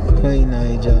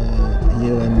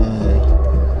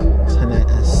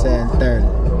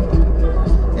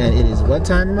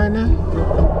 time right now?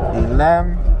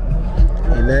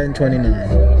 11:29.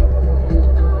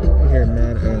 We're here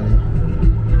mad early.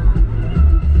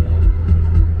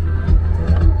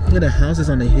 Look at the houses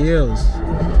on the hills.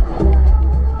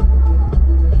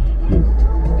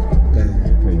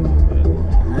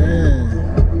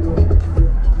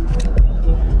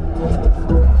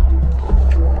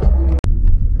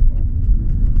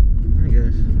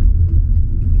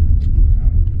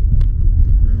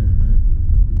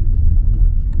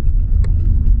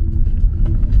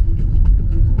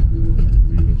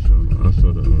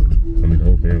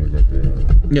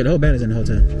 Yeah, the whole band is in the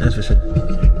hotel. That's for sure.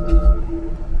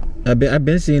 I've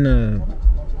been seeing the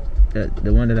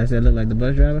one that I said looked like the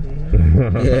bus driver.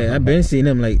 Yeah, I've been seeing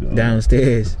him like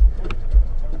downstairs.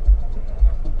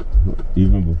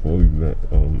 Even before we met,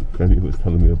 Femi was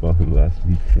telling me about him last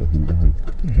week. So he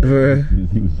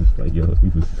was just like, yo, he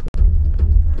was.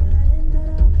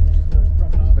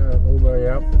 Uber,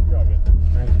 yep.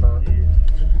 Thanks, Bob.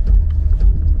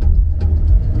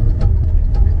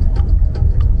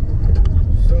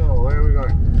 So, where are we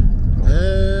going?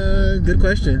 Good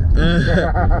question. I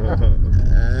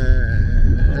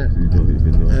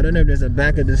don't know if there's a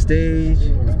back of the stage.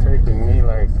 It's taking me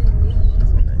like.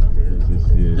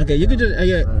 Okay, you could just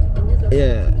yeah.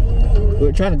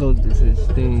 We're trying to go to the stage.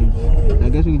 I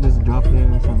guess we can just drop there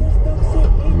or something.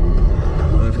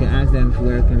 Or if we can ask them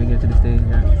where can we get to the stage.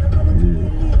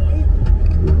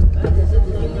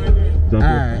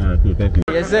 Alright, cool, thank you.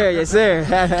 Yes sir, yes sir.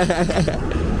 Yes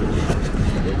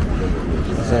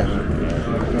sir.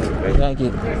 Thank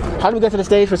you. How do we get to the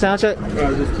stage for sound check?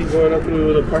 Just keep going up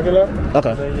through the parking lot.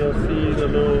 Okay. Then you'll see the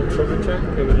little trophy check.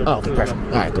 Oh, perfect.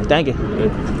 Alright, cool. Thank you.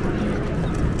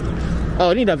 Oh,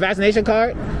 you need a vaccination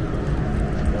card?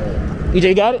 EJ,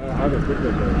 you got it?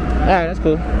 Alright, that's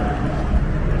cool.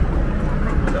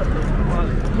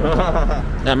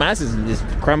 Now, mine is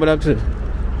crumbled up too.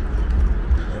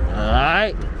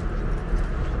 Alright.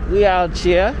 We out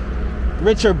here.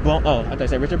 Richard Boner. Oh, I thought I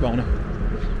said Richard Boner.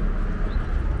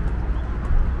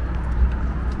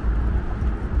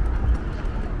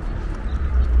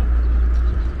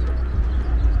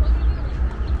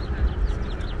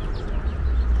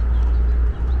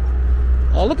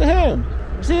 Oh, look at him.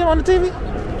 See him on the TV?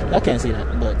 I can't see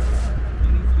that, but.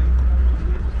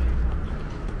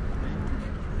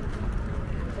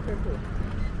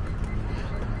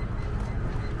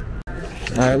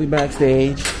 Alright, we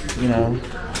backstage. You know,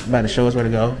 about to show us where to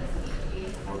go.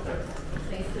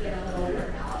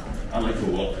 I like to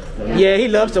walk. Yeah, he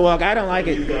loves to walk. I don't like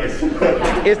it.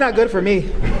 It's not good for me. Is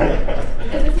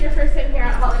this your first time here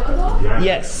at Hollywood Bowl?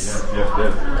 Yes. Yes.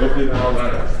 Hopefully the whole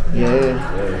lineup. Yeah.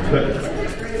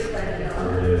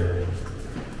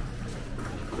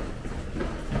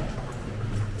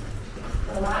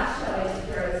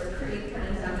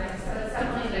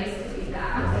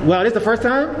 Wow, this is the first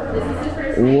time? This is the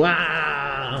first time.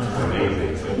 Wow.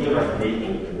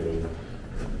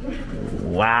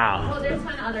 Wow. Well, there's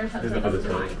one other This is the other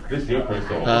side. This is your first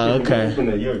song. Oh, okay. Yeah,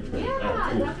 definitely.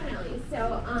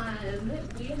 So,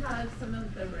 we have some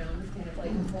of the rooms kind of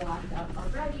like blocked up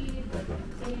already,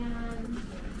 and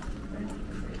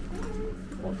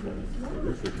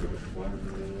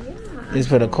This is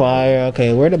for the choir.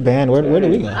 Okay, where the band? Where do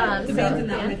we go? The band's in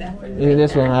that one.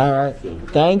 This one. All right.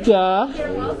 Thank y'all.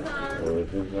 You're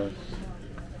welcome.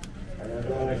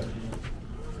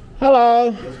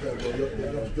 Hello.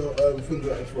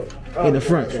 In the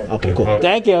front. Okay, cool.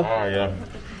 Thank you. Yeah.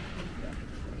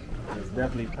 It's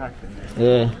definitely packed in there.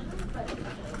 Yeah.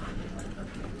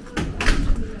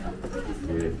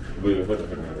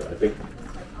 I think.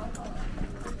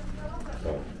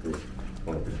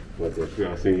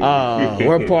 Oh,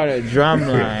 we're part of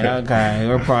Drumline. Okay,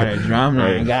 we're part of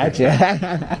Drumline. Gotcha.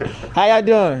 How y'all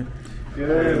doing?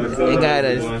 Good. They got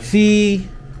a tea,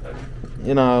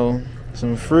 you know,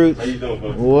 some fruit,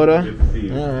 water.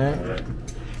 All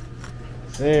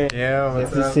right. Yeah,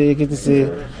 what's up? Good to see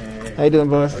you. How you doing,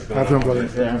 boss? How you doing, brother?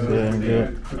 Yeah, I'm good. I'm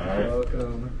good.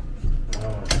 Welcome.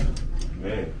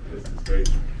 Man, this is great.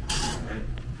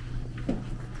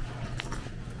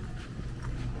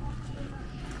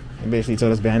 They basically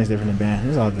told us band is different than band.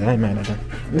 It's all good. I ain't mad at them.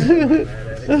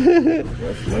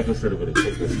 Michael said it would have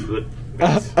taken good.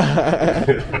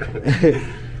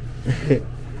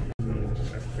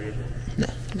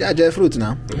 Yeah, jet fruits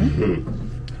now.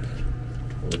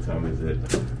 What time is it?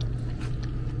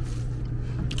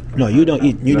 No, you don't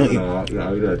eat. You don't eat. No, I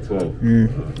eat at 12.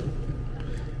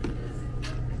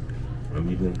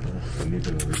 I'm eating already.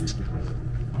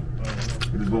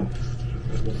 Let's go.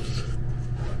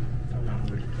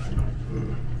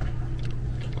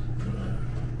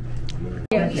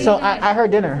 So I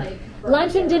heard dinner.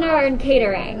 Lunch and dinner are in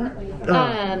catering.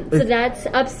 So that's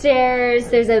upstairs.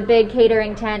 There's a big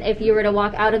catering tent. If you were to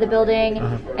walk out of the building,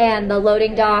 and the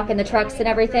loading dock and the trucks and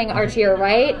everything are to your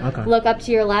right, look up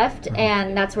to your left,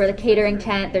 and that's where the catering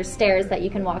tent. There's stairs that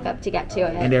you can walk up to get to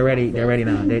it. And they're ready. They're ready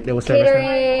now. They will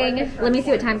catering. Let me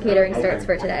see what time catering starts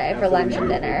for today for lunch and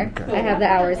dinner. I have the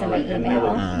hours in my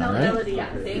email.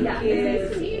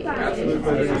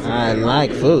 I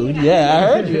like food. Yeah, I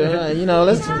heard you. You know,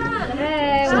 let's.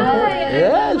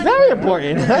 Yeah, it's very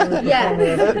important. Yeah.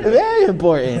 Very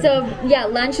important. So, yeah,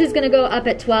 lunch is going to go up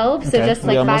at 12, so just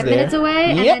like 5 minutes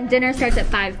away, and then dinner starts at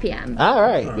 5 p.m. All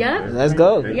right. Yep. Let's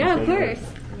go. Yeah, of course.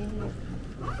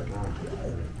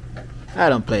 I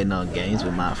don't play no games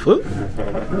with my food.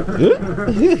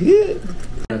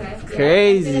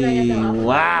 Crazy.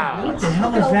 Wow. What the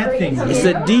hell is that thing? It's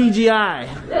a DJI.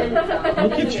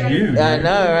 Look at you. I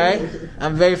know, right?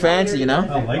 I'm very fancy, you know?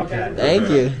 I like that. Thank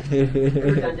you.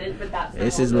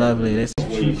 This is lovely. This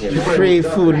is free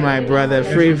food, my brother.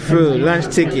 Free food. Lunch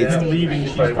tickets.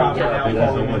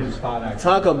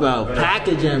 Talk about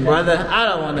packaging, brother. I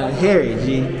don't want to hear it,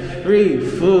 G. Free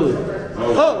food.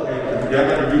 Oh!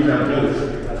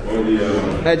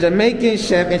 A Jamaican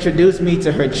chef introduced me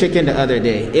to her chicken the other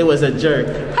day. It was a jerk.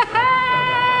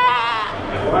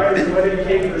 Why is wedding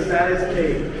cake the saddest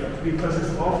cake? Because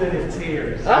it's often in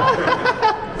tears.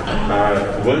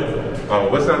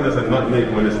 What sound does a nut make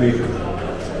when it sneezes?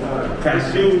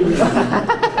 Cashew.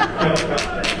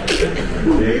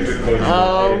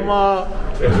 Oh my.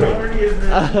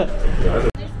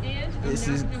 This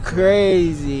is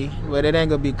crazy, but it ain't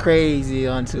gonna be crazy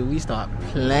until we start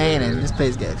playing and this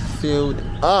place get filled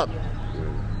up.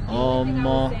 Oh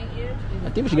my. I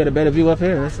think we should get a better view up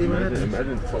here. Let's see what happens.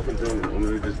 Imagine talking to them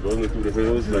when we just rolling through the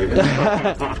hills like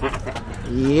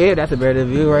yeah, that's a better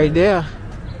view right there.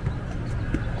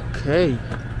 Okay.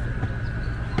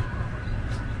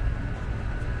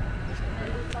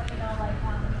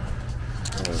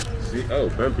 See,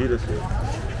 Ben beat us here.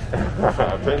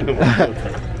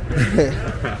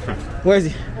 Where is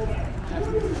he?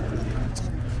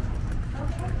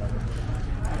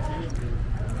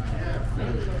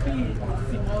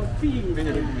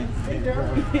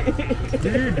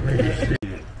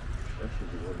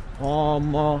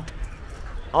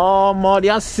 Oh my,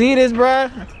 y'all see this,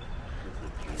 bruh?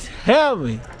 Tell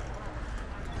me.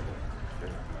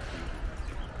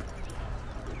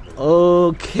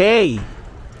 Okay.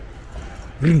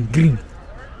 Green, green.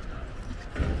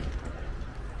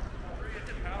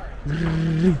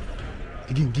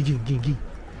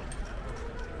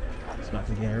 It's about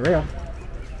to get real.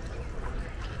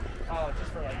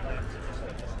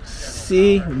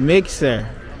 See, mixer.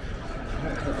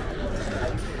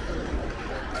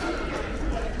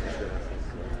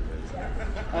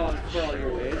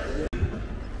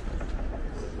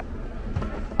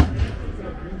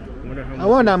 I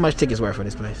wonder how much tickets were for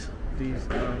this place.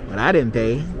 But I didn't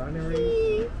pay.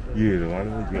 Yeah, the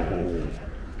line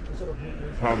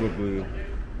probably.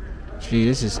 Gee,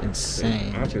 this is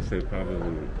insane. I could say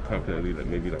probably confidently like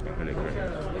maybe like 100 grand.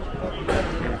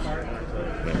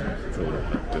 So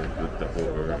the whole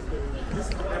earth.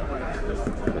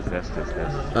 That's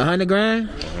 100 grand?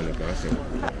 100 grand.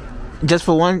 Just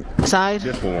for one side?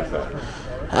 Just for one side.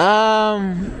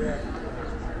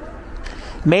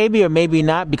 Maybe or maybe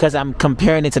not, because I'm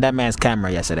comparing it to that man's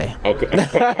camera yesterday. Okay.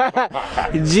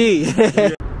 Gee.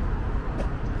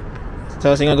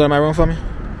 So you gonna go to my room for me?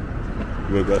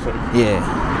 You wanna go something? Yeah.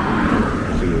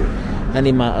 I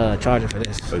need my charger for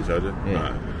this. Oh, charger? Yeah.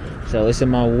 Right. So it's in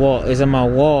my wall. It's in my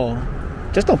wall.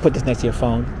 Just don't put this next to your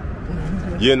phone.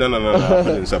 Yeah, no. I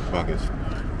put it in separate pockets.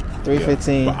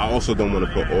 315. Yeah. But I also don't want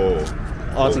to put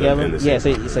all together. Yeah,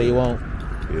 so you won't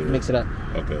mix it up.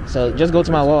 Okay. So just go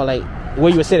to my wall, like where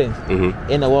you were sitting.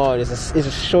 In the wall, it's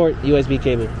a short USB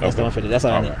cable. That's the one for it. That's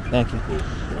all I need. Thank you.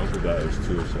 Uncle that is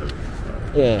 207.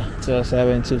 Yeah,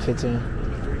 207, 215,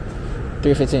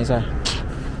 315. Sorry.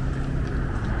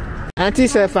 Auntie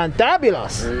said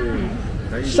fantabulous.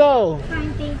 Hey, so.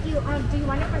 Fine, thank you. Do you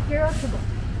want it for here or to go?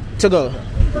 To go.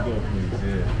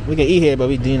 We can eat here, but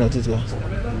we do to go.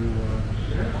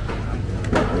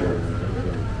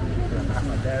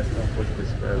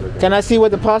 Can I see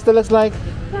what the pasta looks like?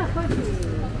 Yeah, of course.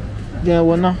 Yeah,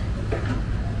 well, no.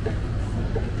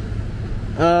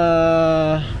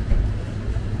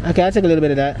 Okay, I'll take a little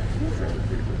bit of that.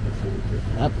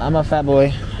 I'm a fat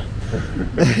boy.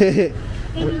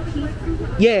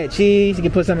 Yeah, cheese. You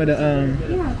can put some of the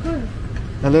Yeah, of course.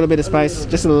 a little bit of spice,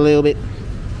 just a little bit.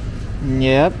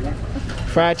 Yep.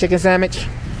 Fried chicken sandwich.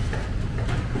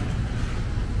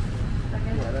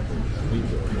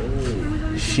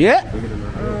 Shit.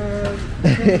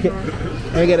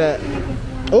 Let me get a.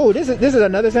 Oh, this is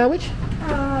another sandwich.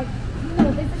 No,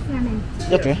 this is salmon.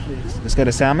 Okay, let's get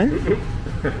a salmon.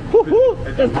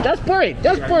 That's great.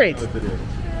 That's great.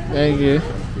 Thank you.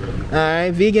 All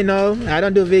right, vegan. No, I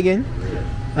don't do vegan.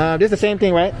 This is the same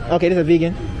thing, right? Okay, this is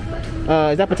vegan.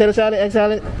 Is that potato salad, egg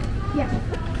salad? Yeah.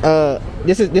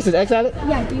 This is egg salad.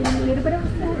 Yeah. Do you want a little bit of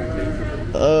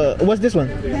salad? What's this one?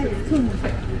 That's tuna.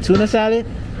 Tuna salad.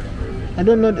 I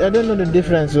don't know the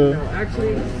difference. So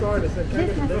Actually, sorry,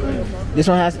 this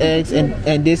one has eggs,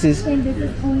 and this is. And this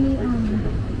is only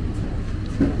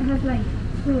it has like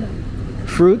fruit.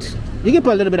 Fruits? You can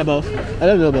put a little bit of both. A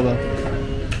little bit of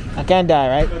both. I can't die,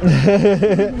 right?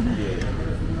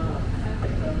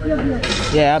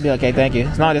 Yeah, I'll be okay. Thank you.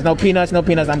 No, there's no peanuts. No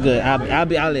peanuts. I'm good.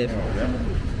 I'll live.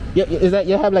 Yeah, is that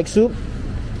you have like soup?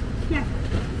 Yeah.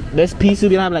 There's pea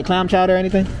soup. You don't have like clam chowder or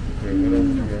anything?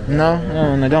 No.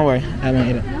 Don't worry. I won't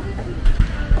eat it.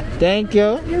 Thank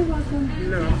you. You're welcome.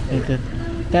 Thank you.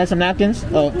 Can I have some napkins?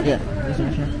 Oh yeah.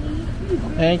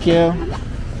 Thank you.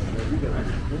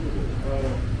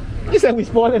 You said we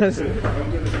spoiling us.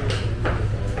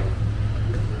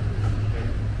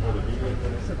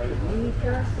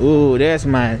 Ooh, there's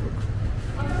my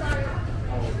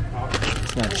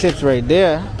chips right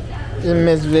there.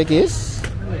 Miss Vicky's.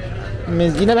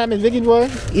 You never had Miss Vicky's, boy?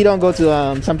 You don't go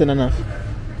to something enough.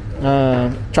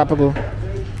 Tropical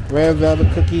red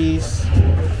velvet cookies.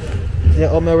 Is there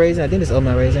oatmeal raisin? I think it's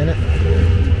oatmeal raisin, isn't it?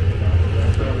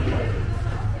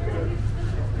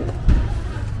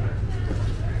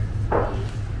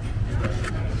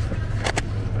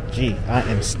 Gee, I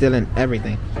am stealing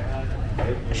everything.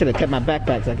 I should have kept my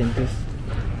backpack so I can just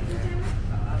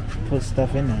put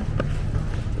stuff in there.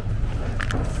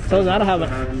 So I don't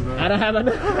have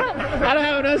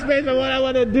enough space for what I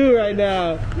want to do right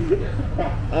now.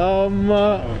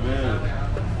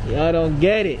 Y'all don't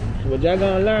get it, but y'all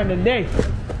gonna learn today.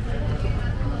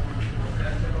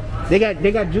 They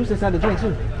got juice inside the drink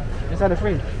too, inside the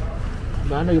fridge.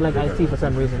 But I know you like iced tea for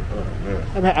some reason.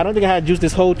 I don't think I had juice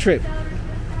this whole trip.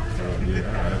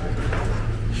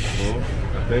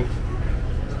 I think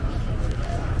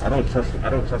I don't trust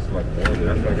like more.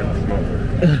 That's why I got the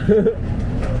smoke.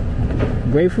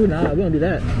 Grapefruit? Nah, we don't do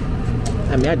that.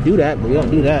 I mean, I do that, but we don't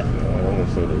do that.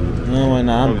 No,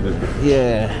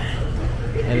 yeah.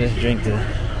 And let's drink the.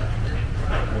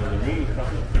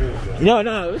 No,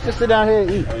 let's just sit down here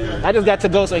and eat. I just got to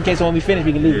go, so in case when we finish,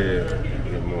 we can leave. Yeah.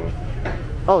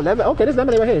 Oh, lemon. Okay, this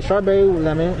lemonade right here. Strawberry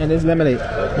lemon, and this lemonade.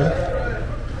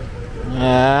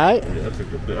 Alright. Yeah, I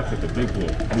took the big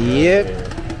one. Yep.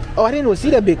 Oh, I didn't even see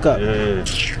that big cup. Yeah.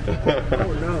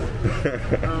 Oh no.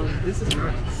 This is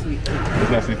not sweet.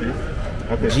 It's not sweet for you?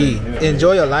 Okay. Gee,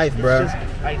 enjoy your life, bro.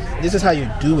 This is how you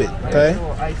do it, okay?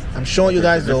 I'm showing you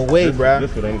guys the way, bro.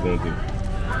 That's what I'm going to do.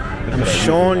 I'm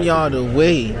showing y'all the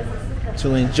way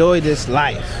to enjoy this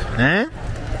life, huh?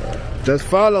 Just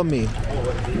follow me.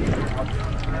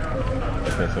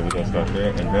 Okay, so we're going to start there,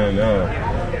 and then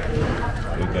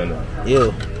we're going to...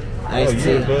 Ew. Ice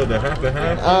tea. The half and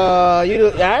half?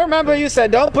 I remember you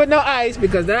said don't put no ice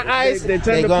because that ice they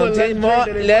gonna take more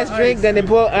less drink than they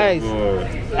put ice.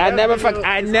 I never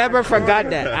forgot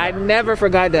that. I never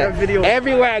forgot that.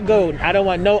 Everywhere I go, I don't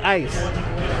want no ice.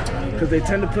 Because they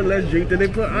tend to put less drink than they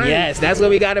put ice. Yes, that's where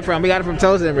we got it from. We got it from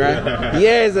Toastin', bro.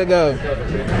 Years ago.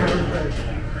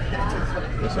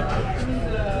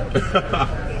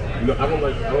 No, I don't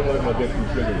like my dick too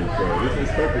sugary, so this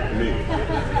is perfect for me.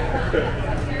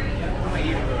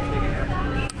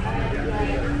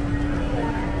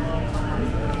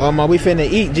 We finna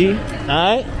eat, G.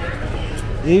 Alright?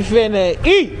 We finna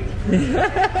eat!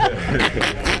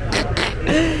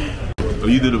 Oh,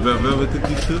 you did the velvet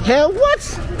cookies too? Hell,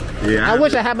 what? Yeah. I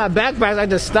wish I had my backpack. I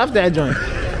just stuffed that joint.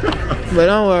 But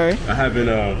don't worry. I haven't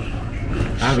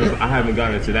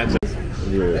gotten into that.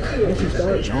 Yeah. What you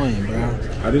start enjoying, bro?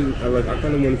 I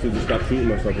kind of wanted to just stop treating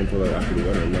myself until after the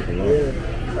wedding. I'm not gonna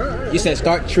lie. You said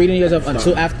start treating yourself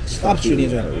until after. Stop treating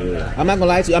yourself. Yeah. I'm not gonna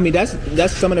lie to you. I mean, that's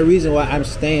some of the reason why I'm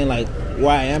staying like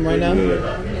where I am right now.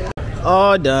 Yeah.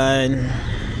 All done.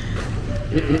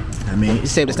 I mean, you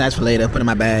save the snacks for later. Put in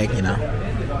my bag, you know.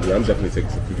 Yeah, I'm definitely taking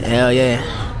some pictures. Hell yeah.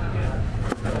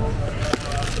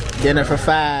 Dinner for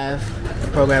 5. The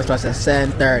program starts at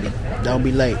 7:30. Don't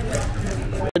be late.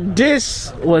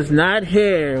 This was not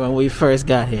here when we first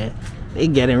got here. They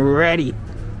getting ready.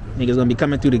 Niggas gonna be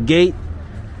coming through the gate,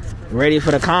 ready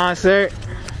for the concert.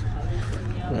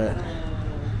 But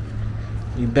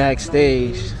we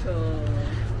backstage,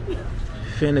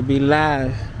 finna be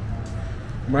live.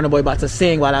 Burna Boy about to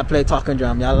sing while I play talking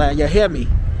drum. Y'all, you hear me?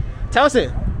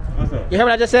 Toastin'. What's up? You hear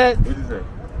what I just said? What you say?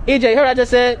 EJ, you hear what I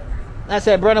just said? I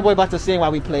said, Burna Boy about to sing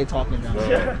while we play talking now.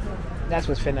 Yeah. That's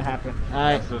what's finna happen.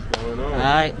 Alright. That's what's going on.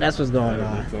 Alright, that's what's going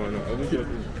on. What's going on.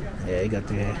 Yeah, you got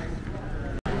the hair.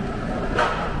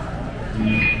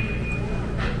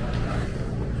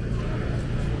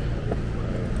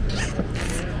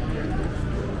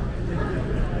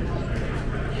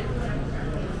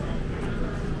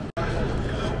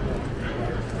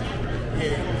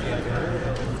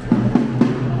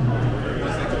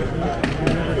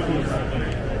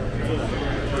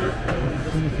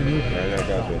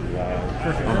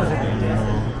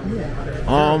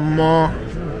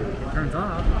 Turns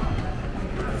off.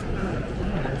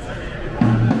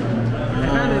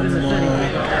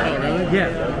 Yeah.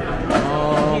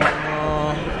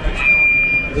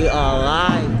 We are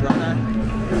live, brother.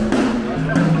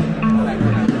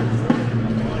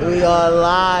 We are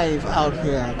live out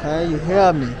here, okay? You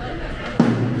hear me?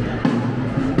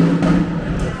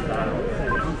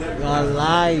 We are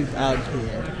live out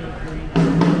here.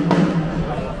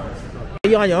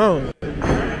 You on your own.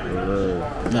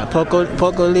 Now,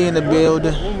 Poco Lee in the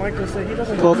building.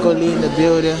 Poco Lee in the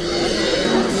building.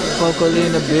 Poco Lee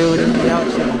in the building. We out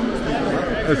here.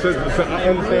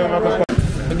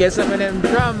 We get some of them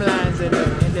drum lines in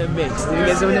the mix. We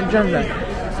get some of them drum lines.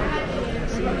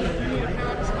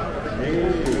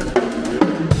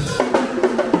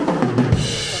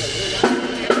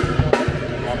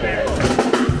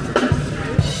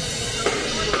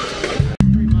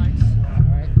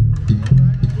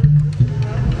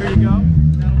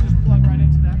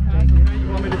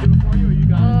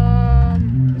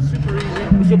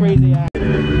 Super easy, yeah.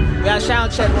 We got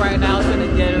sound check right now. It's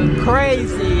gonna get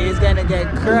crazy. It's gonna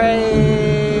get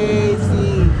crazy.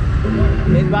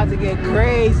 It's about to get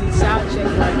crazy. Sound check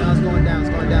right now. It's going down. It's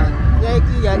going down.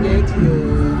 Yankee,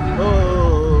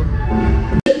 oh.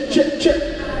 Check.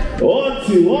 1,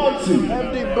 2, 1, 2.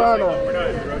 Empty burner.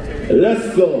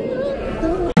 Let's go.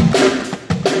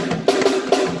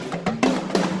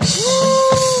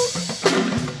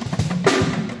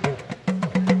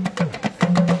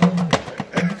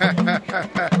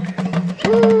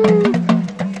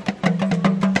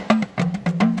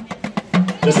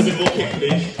 Just a bit more kick,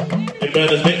 please. In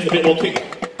Burna's mix, a bit more kick.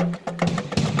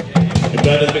 In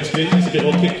Burna's mix, please, just a bit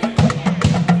more kick.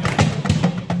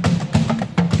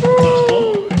 Touch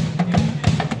more.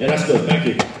 Yeah, that's good. Thank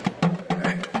you.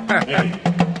 Thank you.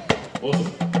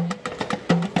 Awesome.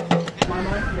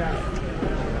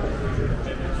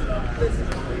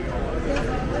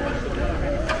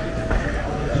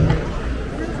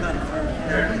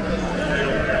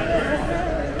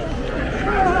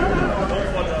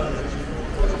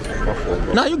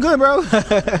 No, you good, bro.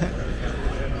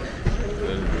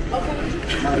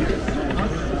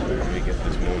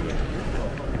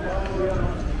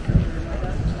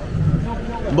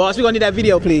 Boss, we gonna need that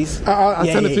video, please. I'll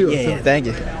send it to you. Yeah, thank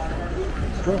you. Hey,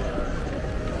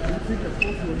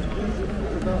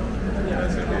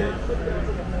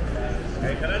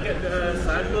 can I get the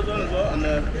side wheels on as well and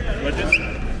the wedges?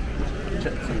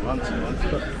 Check 2, 1, 2, 1,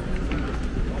 2.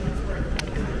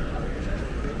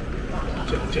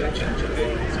 Check.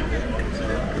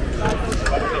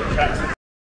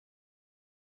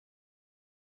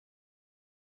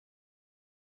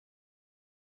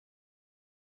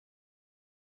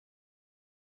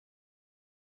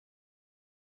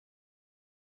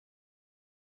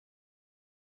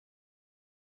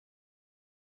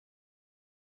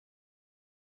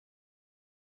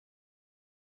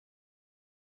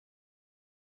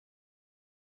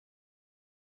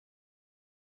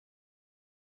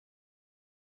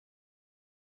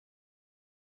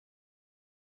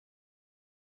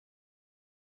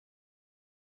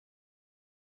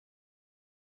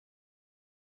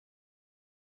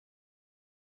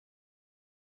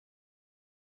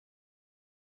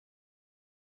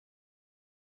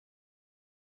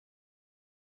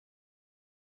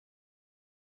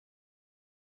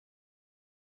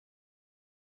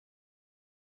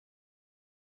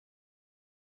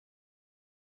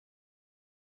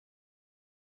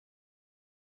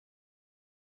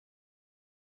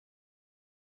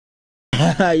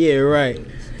 Yeah, right.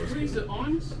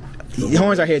 The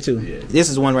horns are here too. Yeah. This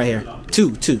is one right here.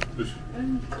 Two.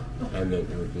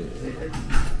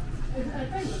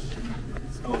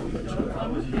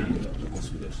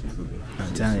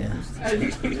 I'm telling you.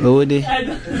 What would they? I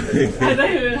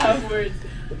don't even have words.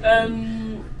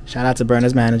 Shout out to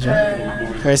Burna's manager,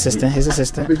 her assistant, his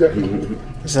assistant.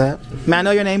 What's up? May I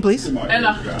know your name, please?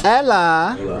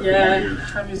 Ella. Yeah,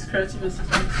 I'm his creative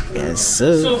assistant. Yes,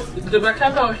 sir. So the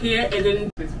backup out here, and then.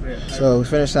 So we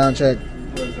finished sound check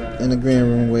in the green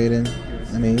room waiting.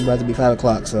 I mean, it's about to be 5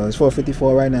 o'clock, so it's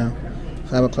 4:54 right now.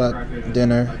 5 o'clock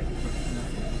dinner.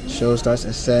 Show starts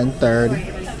at 7:30.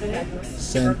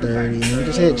 7:30. We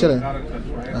just here chilling.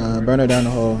 Burner down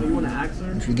the hall.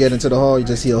 If you get into the hall, you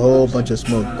just see a whole bunch of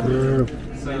smoke.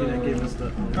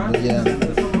 But yeah,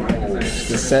 it's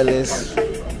the set list.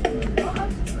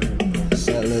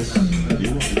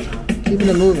 Keeping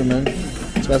it moving, man.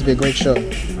 It's about to be a great show.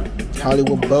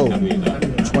 Hollywood Bowl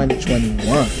 2021,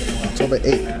 October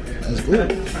 8th. That's good.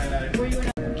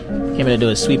 Came here to do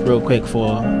a sweep real quick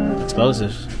for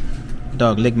explosives.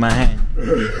 Dog licked my hand.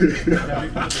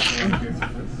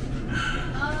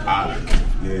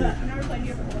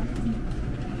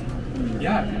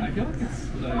 Yeah, I feel like it's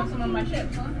Awesome on my ship,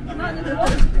 huh?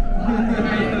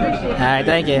 Alright,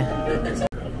 thank you.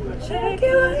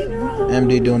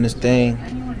 MD doing this thing.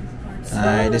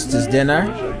 Alright, this is dinner.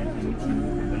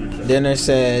 Dinner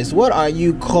says, what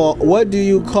do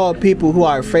you call people who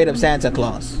are afraid of Santa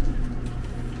Claus?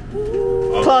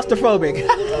 Claustrophobic.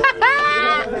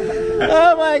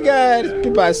 Oh my god,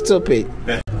 people are stupid.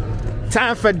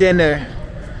 Time for dinner.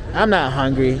 I'm not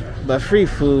hungry, but free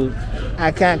food.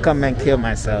 I can't come and kill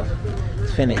myself.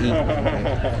 It's finna eat.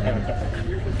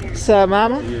 What's up,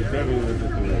 mama?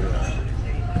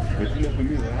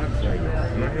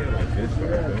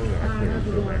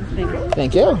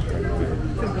 Thank you.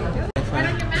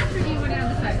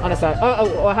 On the side.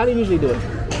 Oh, how do you usually do it?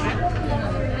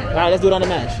 Alright, let's do it on the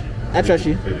mash. I trust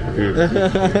you. And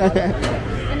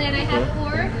then I have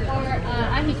pork or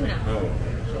ahi tuna.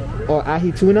 Or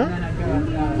ahi tuna?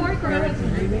 Pork or ahi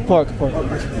tuna? Pork. Like,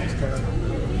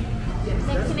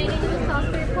 can I get you the sauce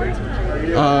for your pork?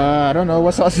 I don't know.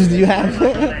 What sauces do you have?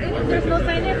 We'll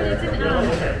find it, but it's in a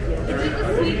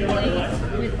sweet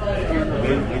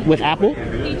glaze with apple?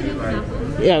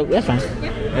 Yeah, that's fine.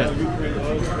 Yeah.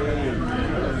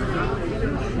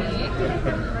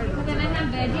 Then I have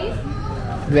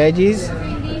veggies.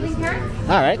 Green beans and carrots.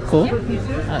 All right, cool. Yep.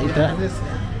 I'll eat that.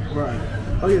 Right.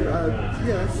 Oh yeah,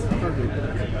 yes. Perfect.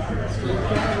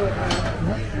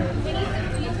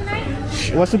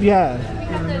 What soup you have? We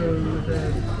have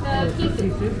the pea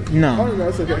soup. No. Oh no,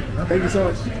 that's okay. Thank you so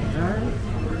much.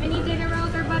 Any dinner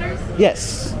rolls or butters?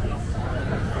 Yes.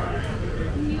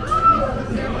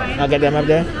 I'll get them up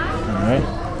there. All right.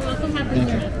 Thank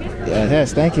you.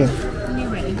 Yes, thank you.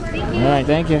 All right,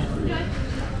 thank you.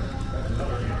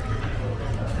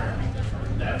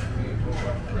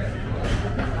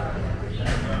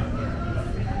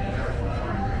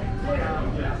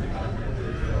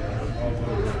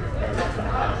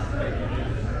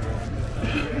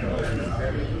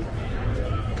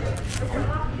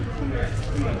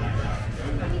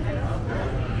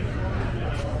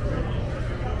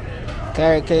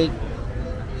 Carrot cake,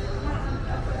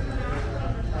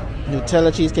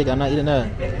 Nutella cheesecake. I'm not eating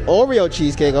that. Oreo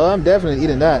cheesecake. Oh, I'm definitely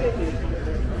eating that.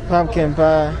 Pumpkin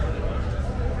pie,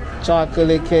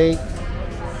 chocolate cake,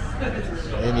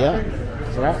 and yeah,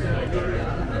 that's a wrap.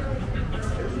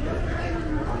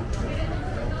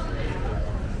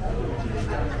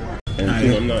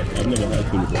 I've never had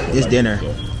food. It's dinner.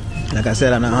 Like I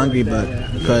said, I'm not hungry, but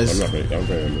because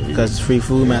it's free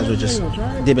food, might as well just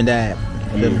dip and dab.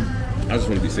 I just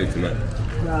want to be safe tonight.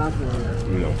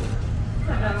 You know.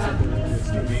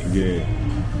 Yeah.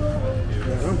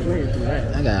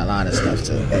 I got a lot of stuff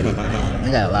to edit.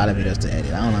 I got a lot of videos to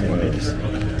edit. I don't know what it is.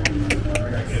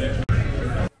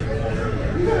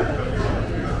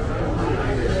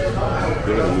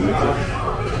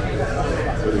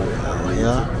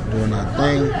 Yeah, doing our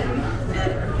thing.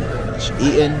 She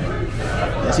eating.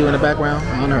 You see her in the background?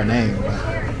 I don't know her name.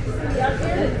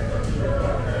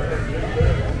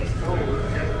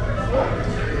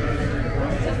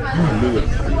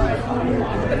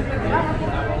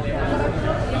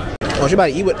 Oh, she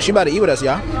about to eat with us,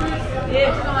 y'all.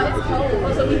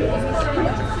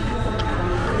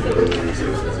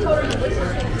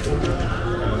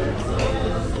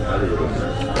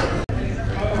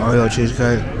 Oreo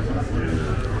cheesecake.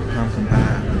 Pumpkin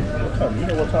pie.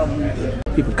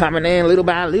 People coming in little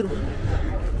by little.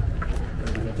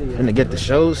 Gonna get the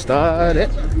show started.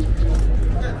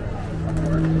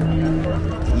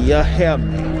 You hear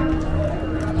me?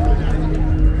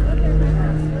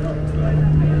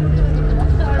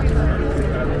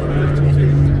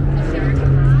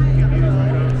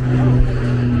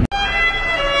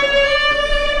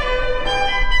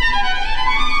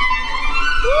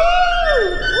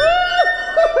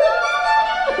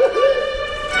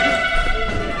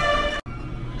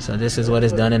 So this is what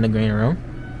is done in the green room.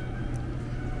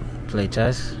 Play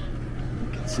chess.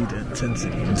 You can see the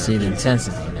intensity. You can see the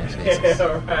intensity in their faces.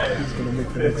 Yeah, right. He's gonna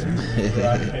make the next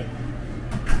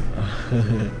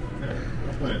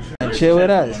one. Chill with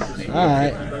us.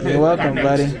 Alright. You're welcome,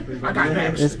 buddy.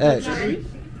 It's X.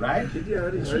 Right?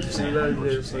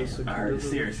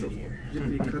 Seriously.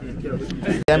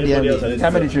 Tell me the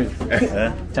truth.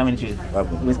 Tell me the truth.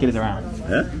 Wizkid is around.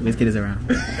 Huh? Wizkid is around.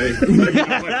 Hey. This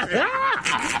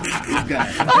guy.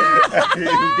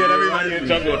 Get everybody in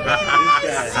trouble. This guy.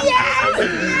 Yes!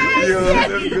 Yo,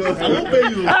 let's go. I won't pay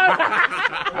you.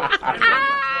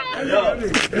 I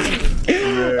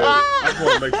just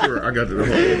want to make sure I got the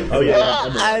whole. Oh yeah.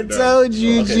 I told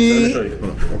you, G.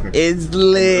 It's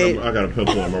lit. I got a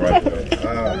pimple on my right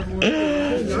side.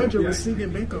 Nigel was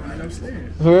singing makeup right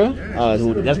upstairs. For real?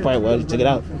 Oh, that's probably why you took it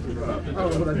out.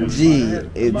 G,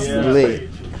 it's lit.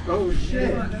 Oh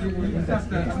shit.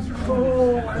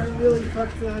 Oh, I really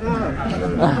fucked that up.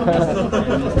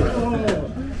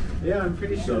 Yeah, I'm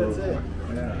pretty sure that's it.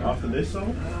 Yeah. After this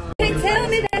song? Hey, tell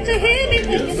me that you hear me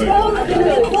when you scroll through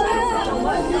the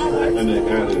wild. And then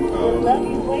added, Love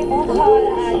you way more hard.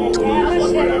 I never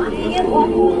said me and walk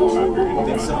on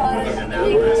the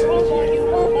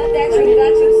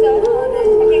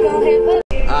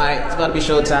Alright, it's about to be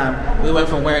showtime. We went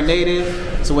from wearing native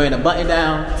to wearing a button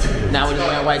down. Now we're just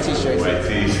wearing white t-shirts.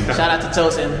 Shout out to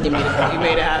Tosin. He made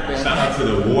it happen. Shout out to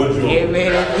the wardrobe. He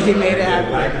made it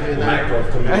happen.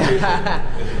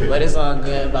 But it's all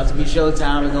good. About to be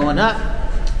showtime. We're going up.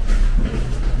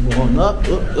 Going up.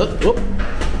 Up.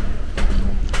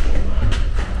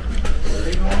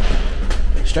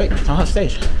 Straight. It's on her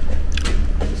stage.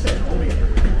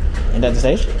 Ain't that the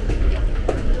stage?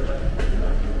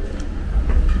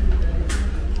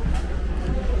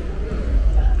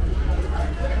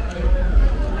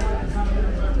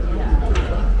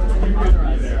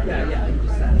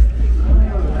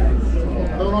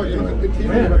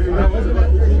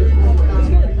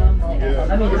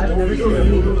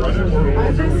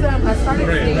 I started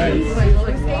skating, like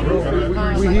roller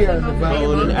skating. We here in the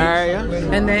golden area.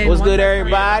 And then what's good,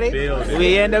 everybody?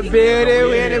 We in the building.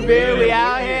 We in the building. We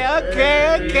out here.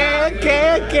 Okay.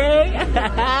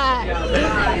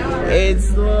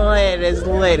 It's lit. It's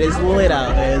lit. It's lit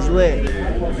out there. It's lit.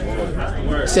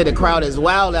 Said the crowd is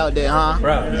wild out there, huh?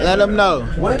 Let them know.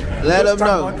 What? Let them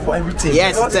know. For everything.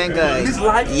 Yes, thank God. This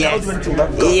life yes. God went to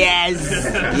love God. Yes.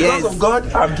 Because of God,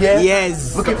 I'm here.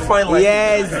 Yes. Looking fine like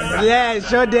yes. Yes.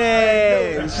 Sure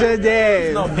did. Sure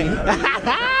did.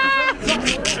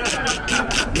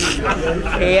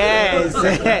 Yes.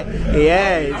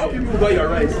 Yes. People got your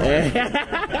rights.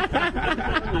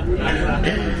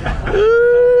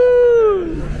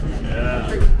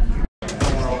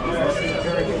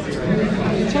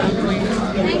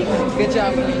 Good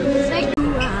job.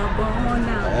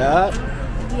 Yep.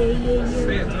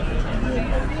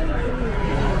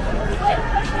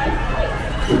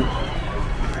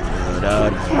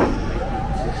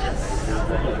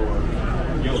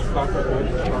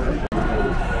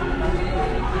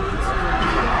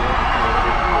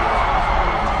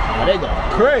 Oh, they go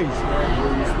crazy.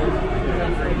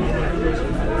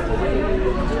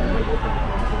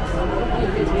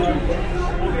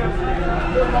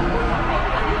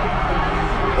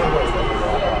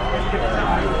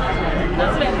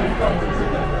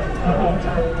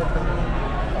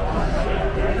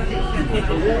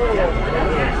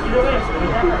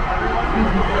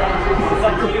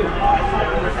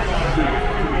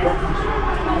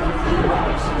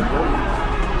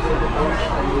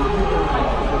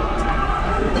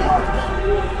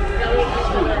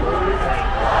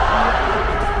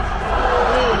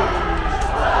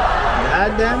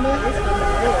 God damn it.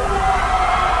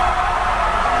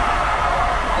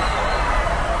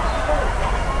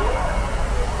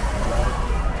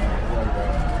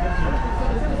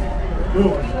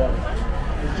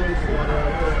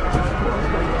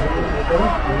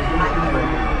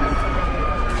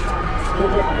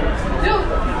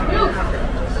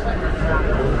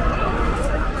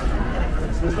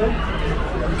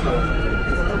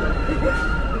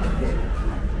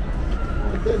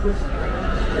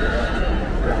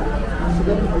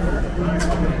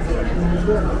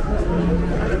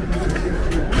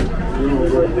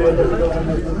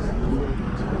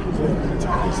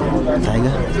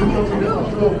 Tiger.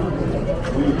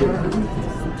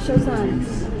 Show signs.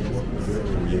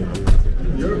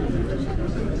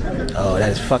 Oh,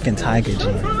 that's fucking Tiger, G.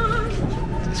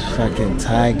 That's fucking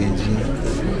Tiger, G.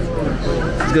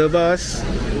 It's good, boss.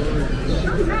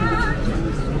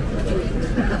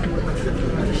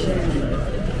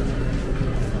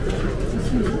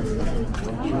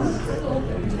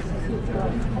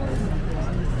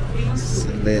 It's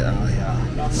lit out here.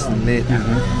 It's lit.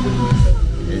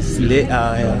 It's lit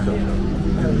out here.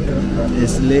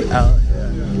 It's lit out here.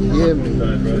 Yeah,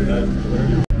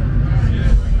 man.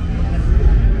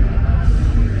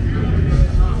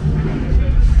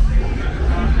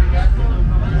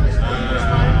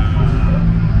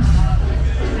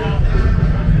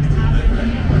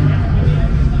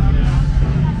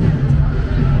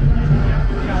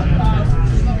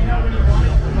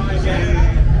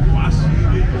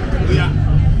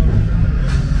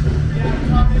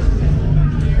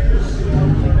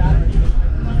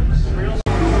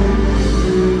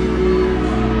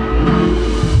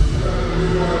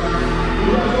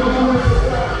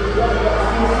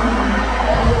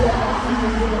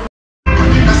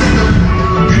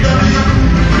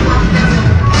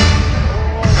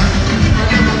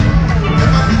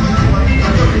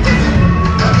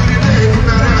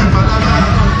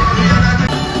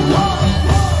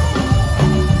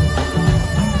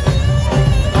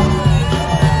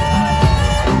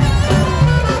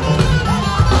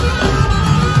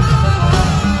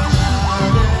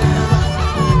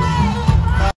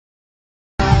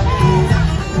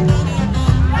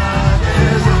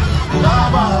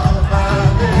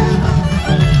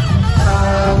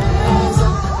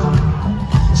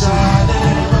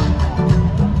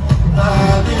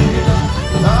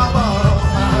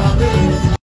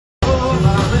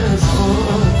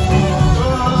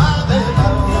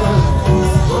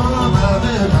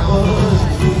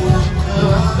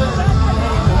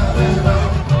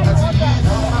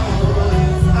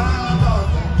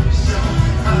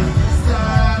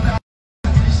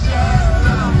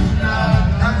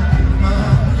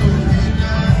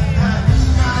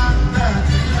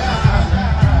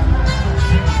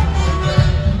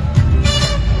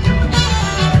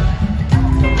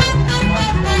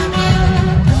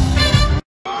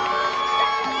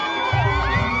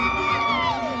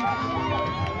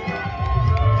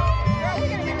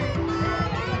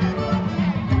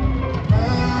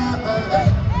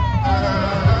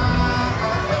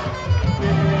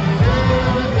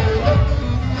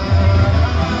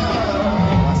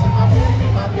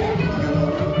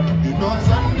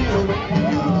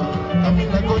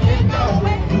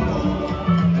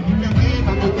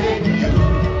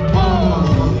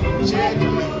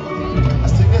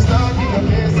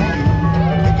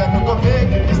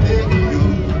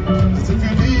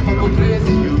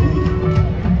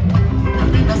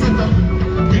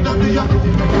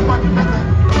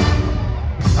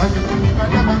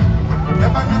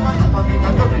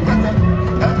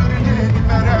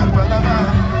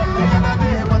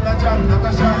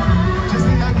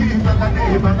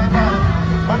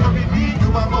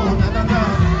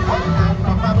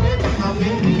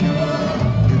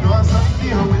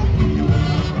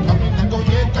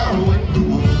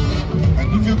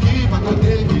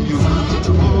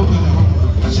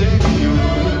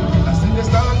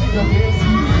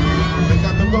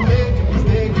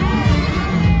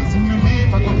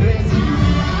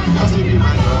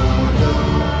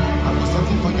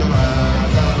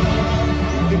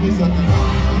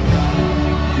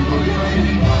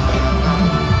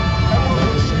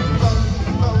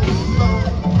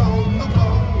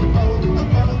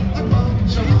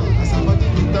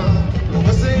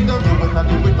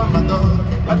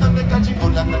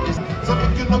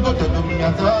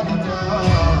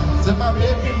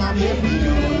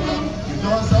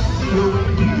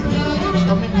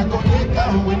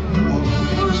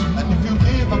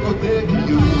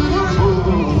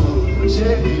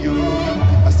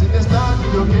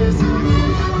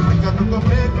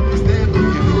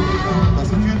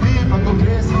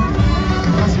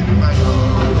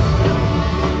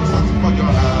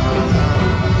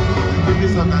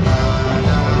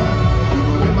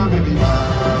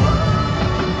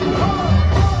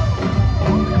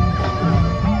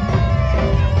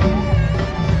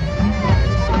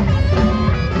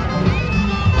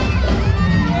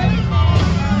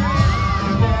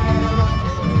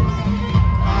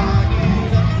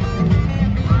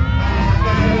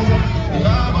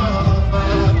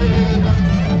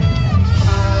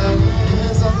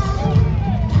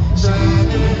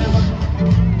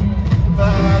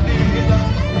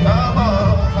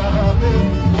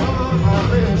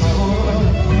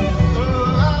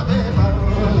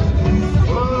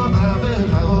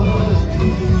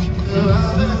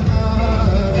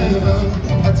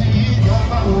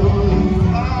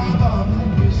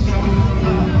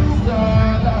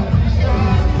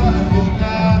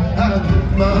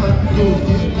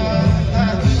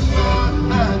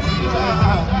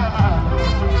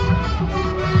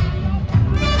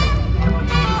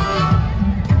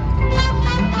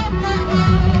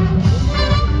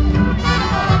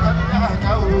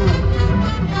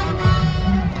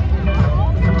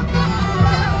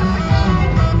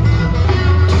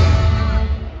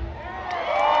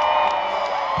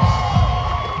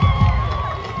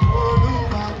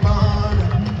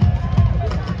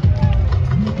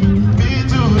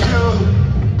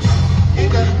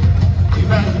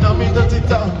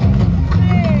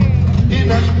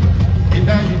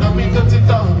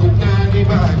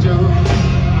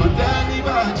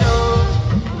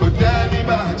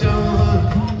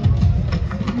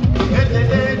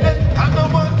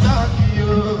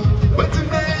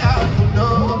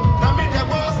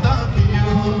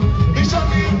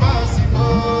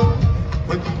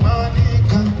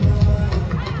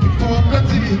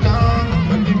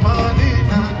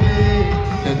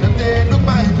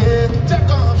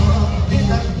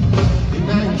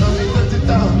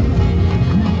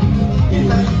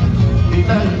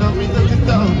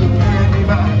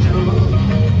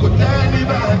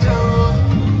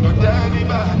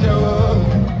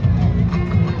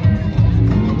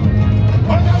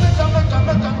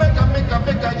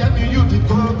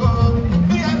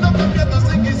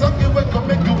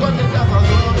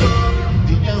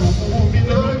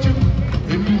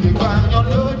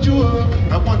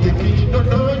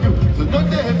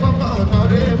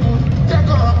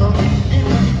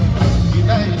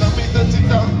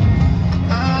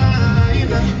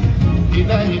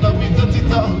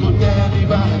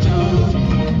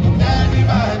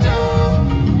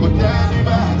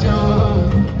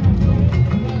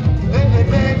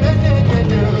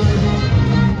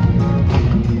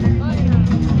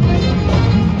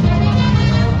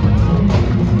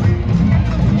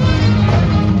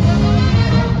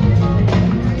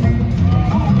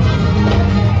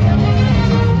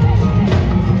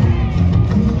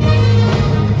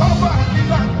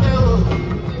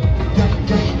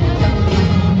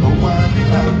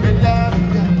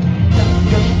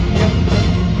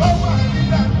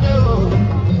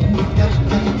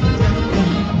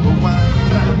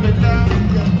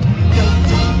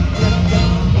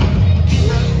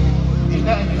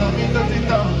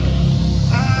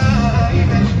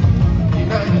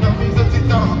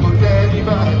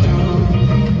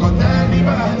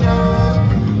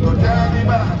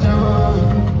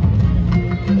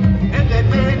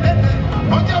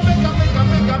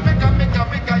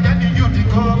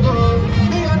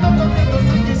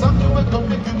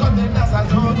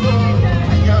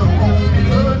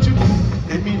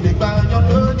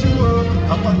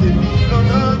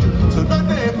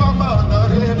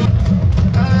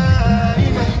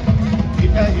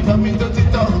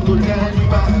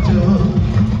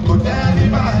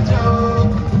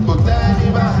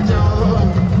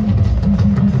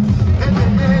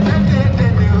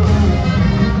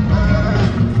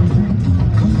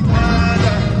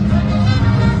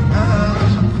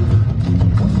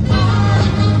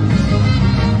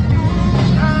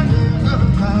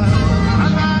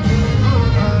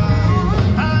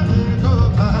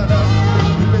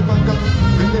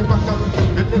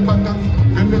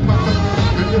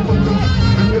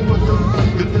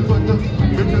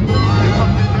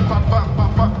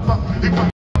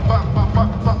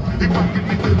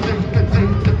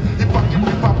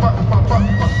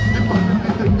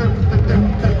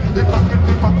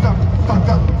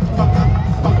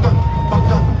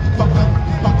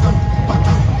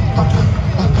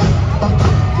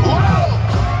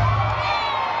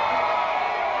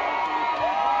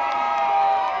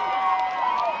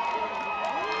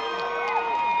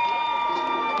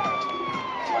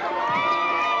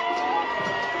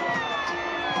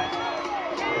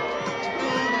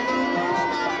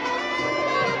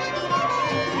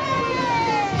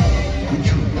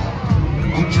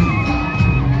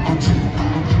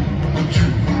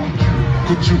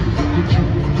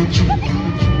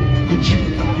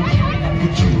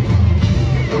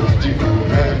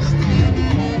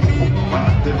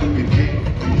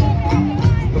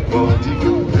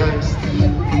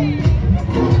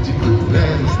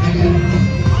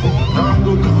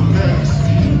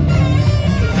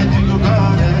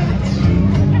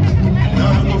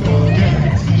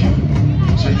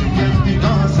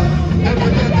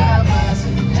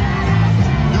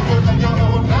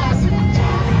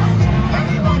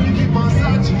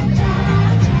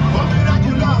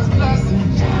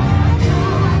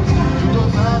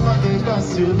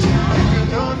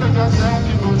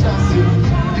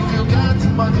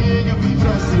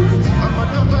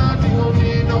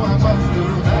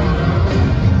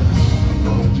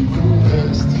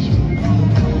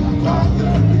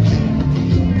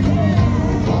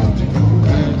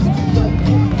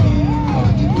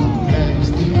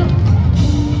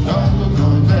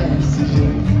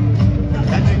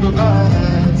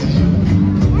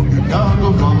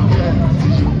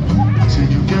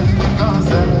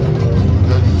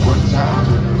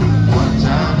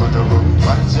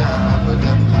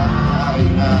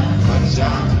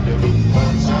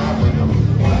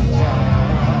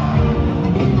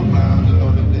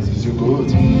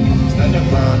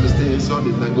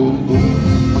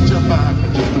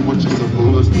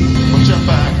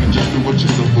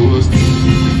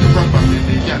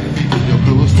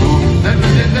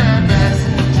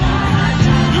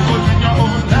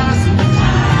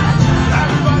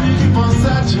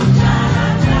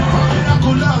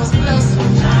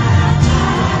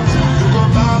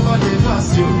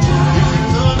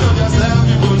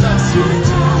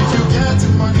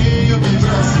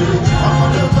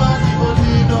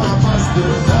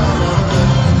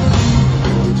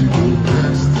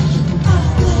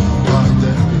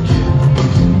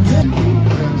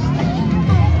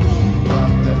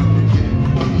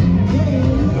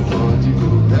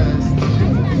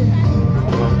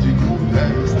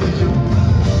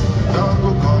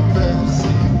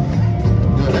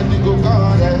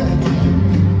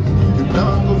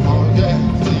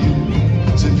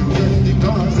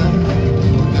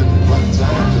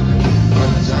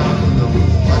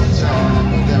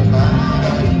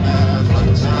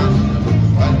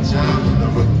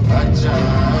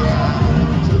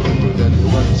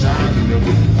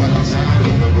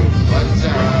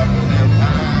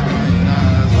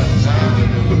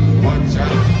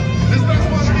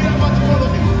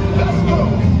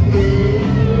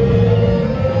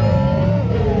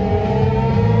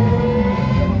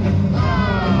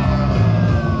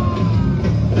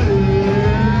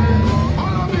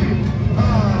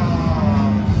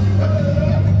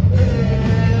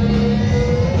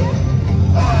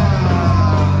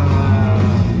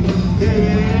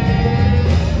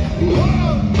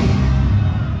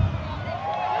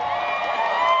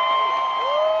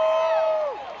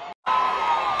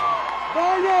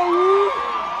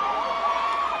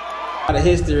 The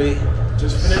history.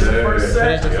 Just finish the first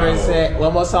set. Finish the first set.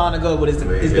 One more song to go, but it's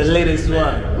the latest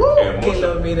one. Woo!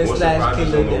 Kilometer slash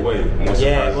kilometer.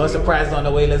 Yeah, more surprises on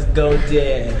the way. Let's go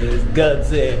there. Let's go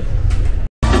there.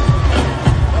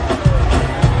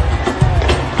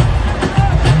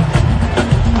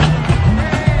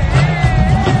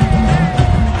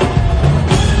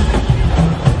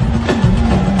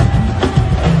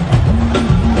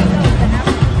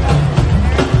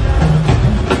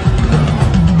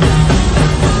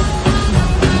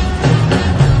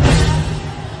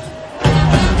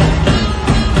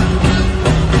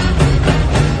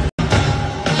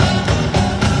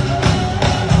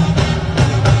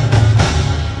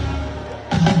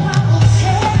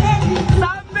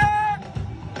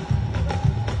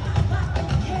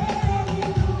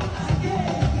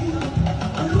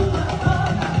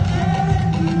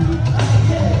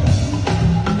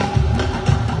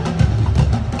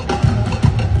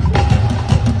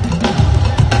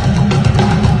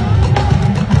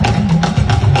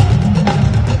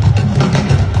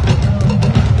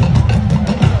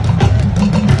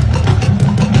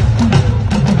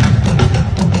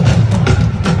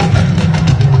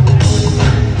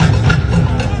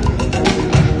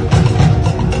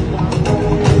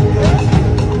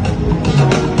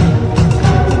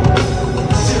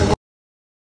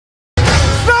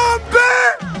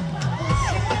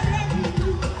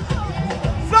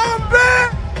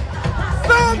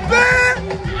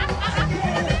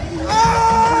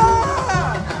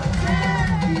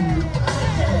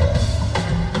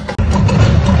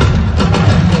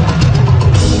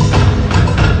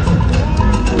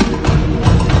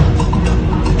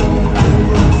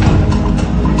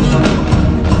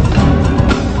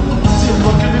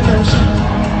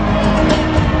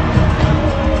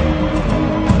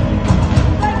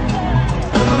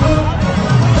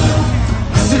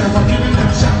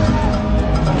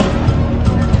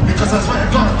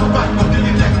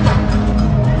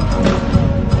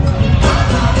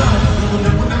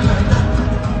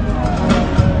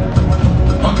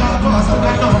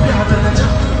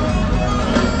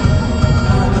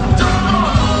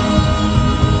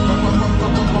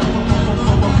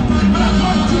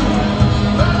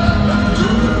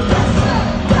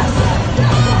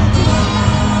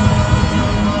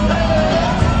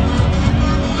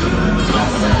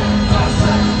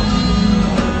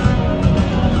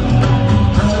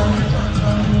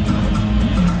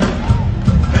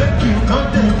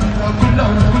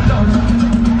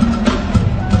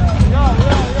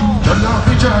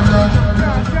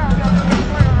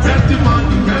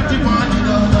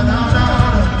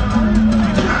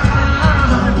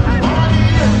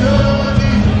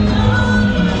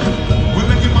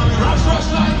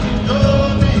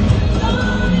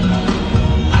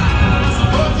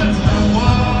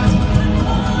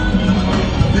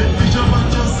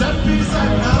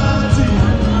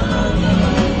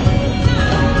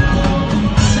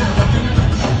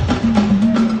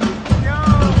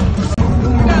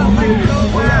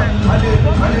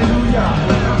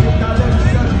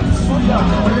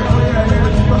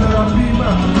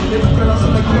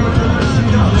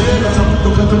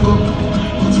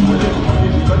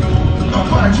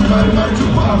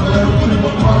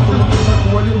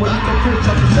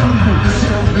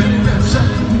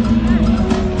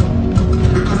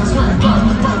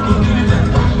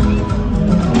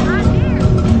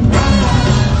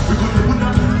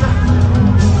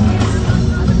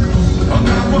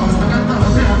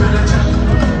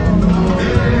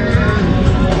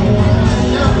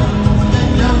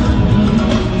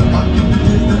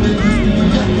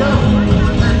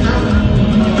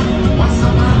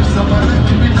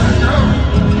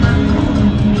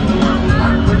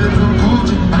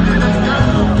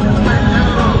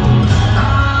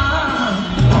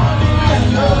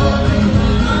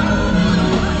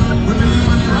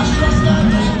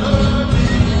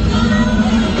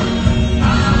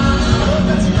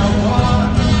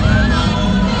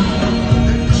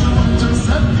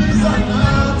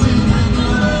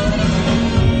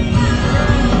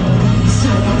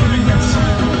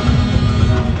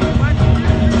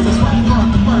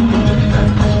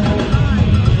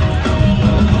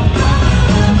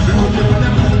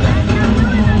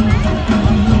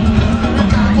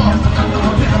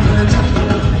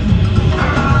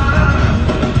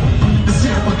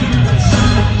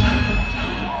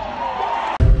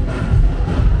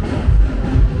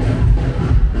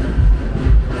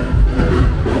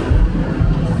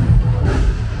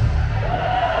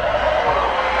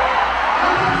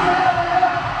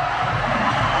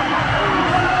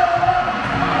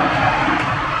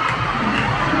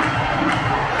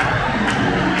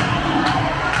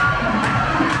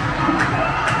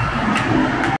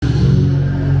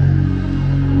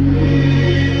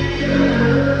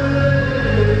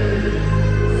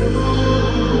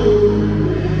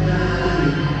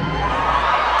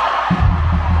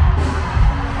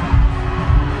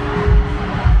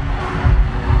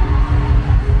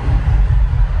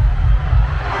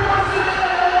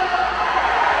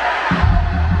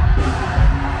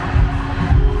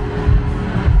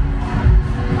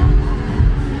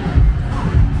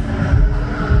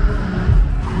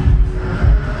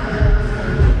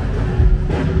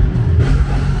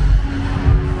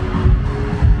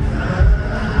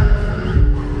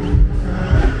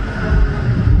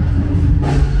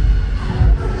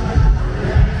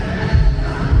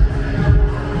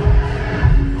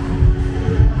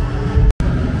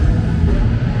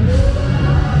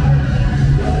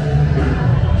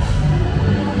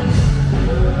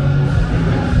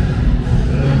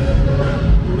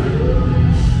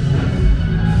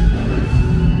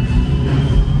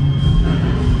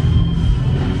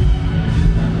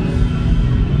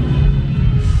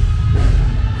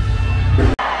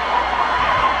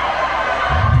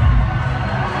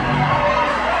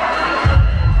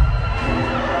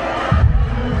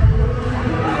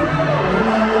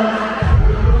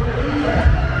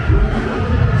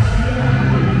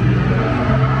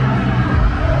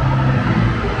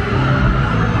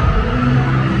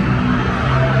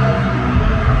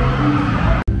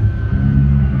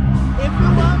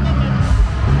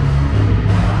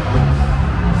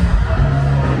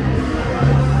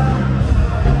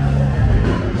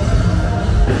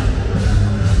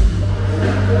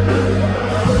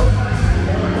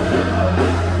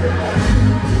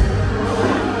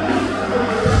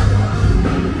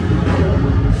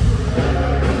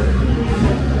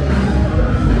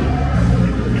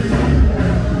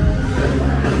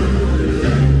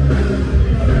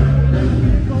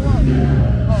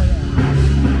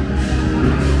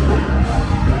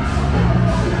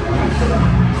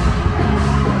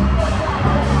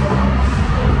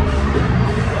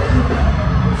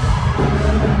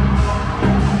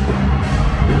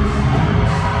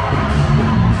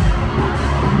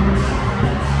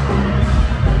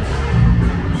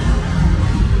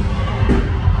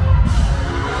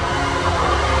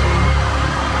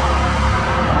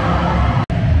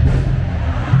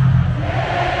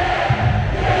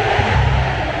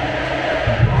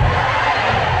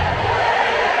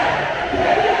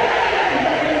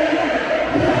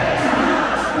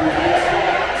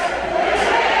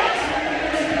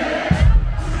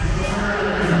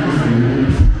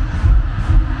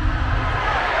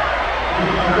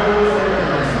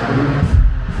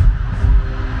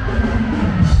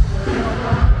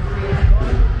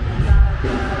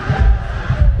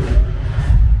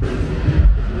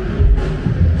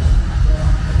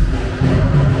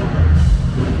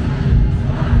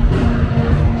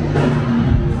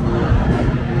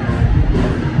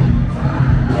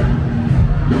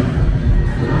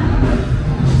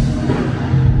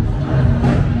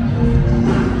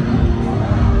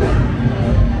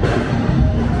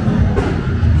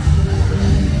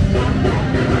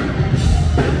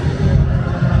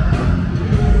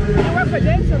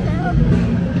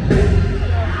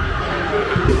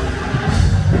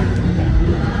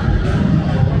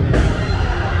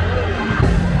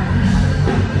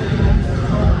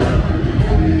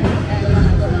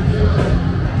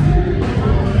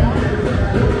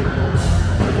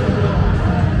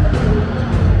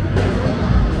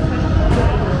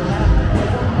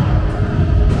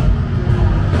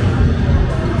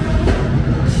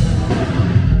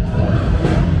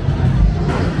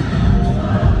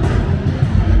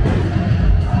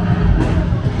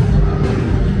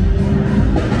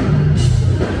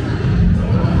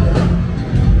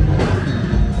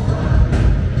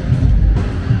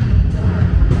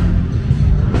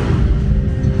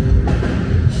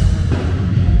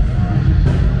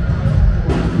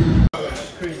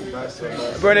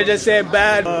 Burna just said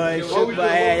bad boy. Shook my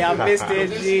hand. Y'all missed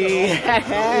it, G.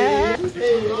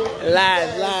 Live.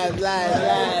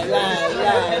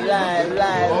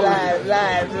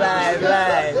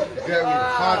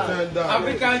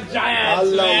 African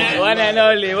giants, man. One and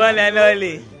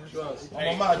only.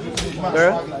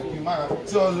 Girl?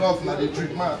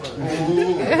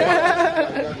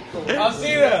 I'll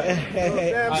see that.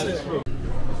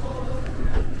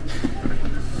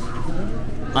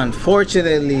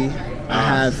 Unfortunately, I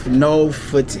have no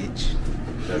footage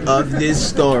of this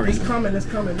story. It's coming.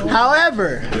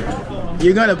 However,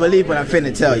 you're gonna believe what I'm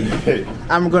finna tell you.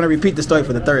 I'm gonna repeat the story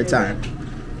for the third time.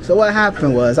 So what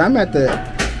happened was, I'm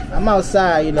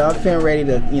outside, you know, I'm feeling ready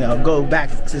to, you know, go back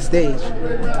to the stage.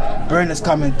 Burna's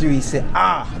coming through. He said,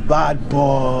 bad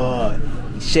boy.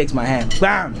 He shakes my hand.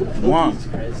 Bam! One.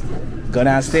 Go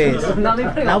downstairs.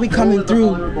 Now we coming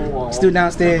through. Still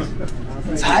downstairs.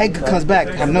 Tiger comes back.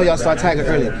 I know y'all saw Tiger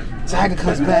earlier. Tiger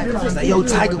comes back. He's like, yo,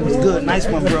 Tiger was good. Nice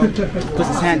one, bro. Puts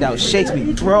his hand out. Shakes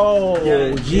me. Bro,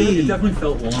 gee. It definitely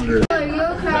felt longer. Are you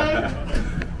okay?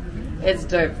 It's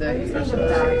dope though.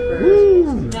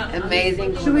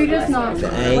 Amazing. Should we just not?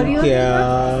 Thank you.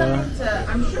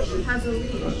 I'm sure she has a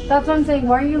lead. That's what I'm saying.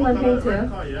 Why are you limping too? Oh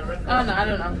no, I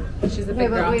don't know. She's a big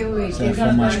girl. Wait. So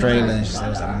from Australia, and she said it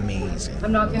was amazing.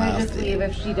 I'm not gonna just leave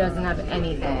if she doesn't have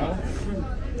anything.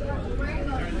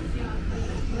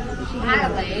 She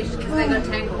had a leash because they got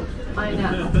tangled. I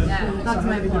know. Yeah. That's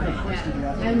my point.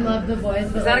 Yeah. I love the voice.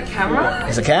 Is that a camera?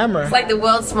 It's a camera. It's like the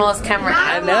world's smallest camera.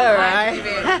 I know, right?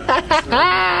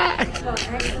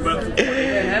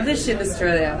 They have this shit in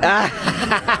Australia.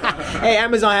 Hey,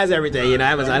 Amazon has everything, you know.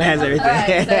 Amazon has everything.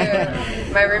 Right,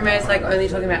 so my roommate's like only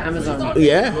talking about Amazon.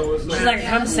 Yeah. She's like,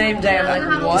 come same day. I'm like,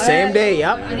 what? Same day,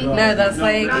 yep. No, that's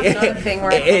like not a thing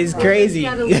where it is crazy.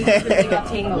 Okay,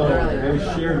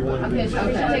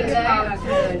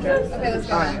 let's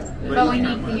go. But we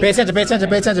need Pay attention.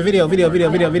 Video.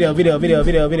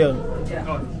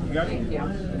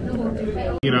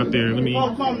 Get out there. Let me.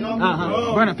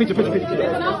 Burna, picture. Get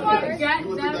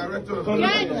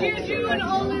Juju and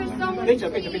Olu somewhere.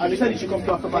 Picture. I decided she comes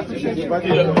to after party.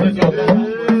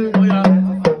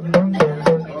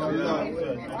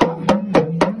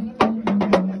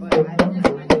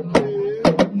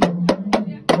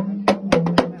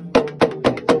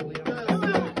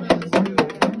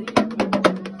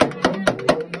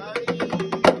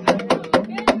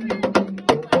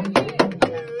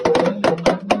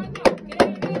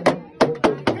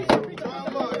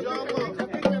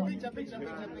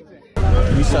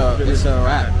 It's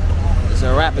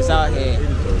a rap. It's out here.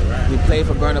 We played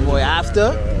for Burna Boy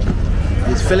after.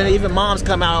 He's feeling it. Even moms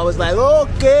come out. I was like,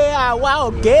 okay,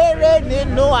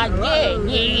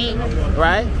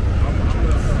 right?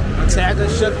 Tiger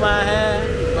shook my hand.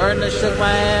 Burna shook my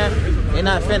hand. They're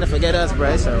not finna forget us,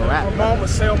 bro. It's a rap. My mom would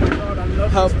say, oh my God, I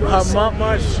love her mom.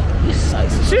 much.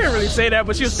 She didn't really say that,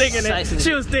 but she was thinking it.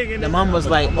 She was thinking it. The mom was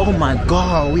like, oh my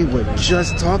God, we were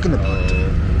just talking about it.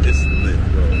 It's lit,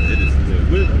 bro. It is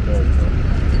lit.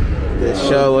 The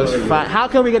show was fun. How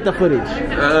can we get the footage?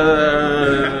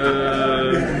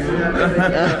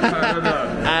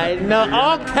 I know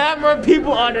all camera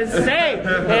people are the same.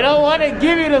 They don't want to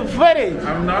give you the footage.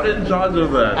 I'm not in charge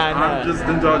of that. I'm just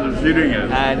in charge of shooting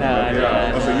it. I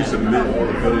know. So you submit all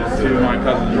the footage to my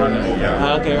cousin's running.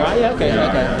 Yeah. Okay, right? Okay.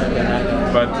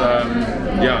 But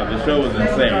yeah, the show was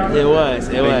insane. It was.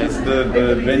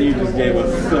 The venue just gave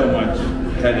us so much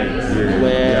headaches.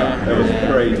 Yeah, it was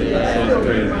crazy. It was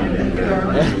crazy.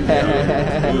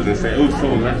 It was insane. It was so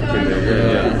electric.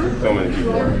 Yeah. So many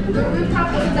people. Are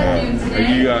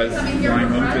you guys flying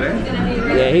home today?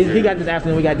 Yeah, he got this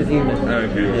afternoon. We got this evening.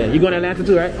 Yeah, you going to Atlanta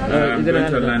too, right? I'm going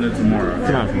to Atlanta tomorrow.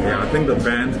 Yeah, I think the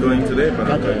band's going today, but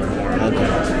I'm going tomorrow. Okay.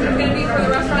 I'm going to be for the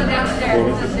restaurant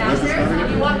downstairs.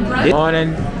 This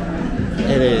morning,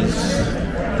 it is.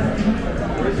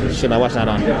 Shit, my watch not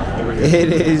on.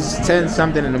 It is 10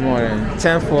 something in the morning,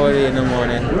 10:40 in the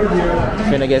morning.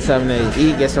 Finna get something to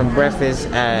eat, get some breakfast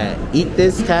at Eat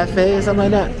This Cafe or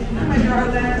something like that.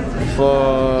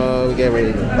 Before we get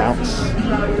ready to bounce.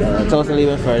 Toast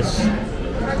leaving first.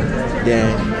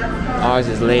 Then ours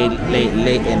is late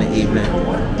in the evening.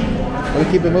 We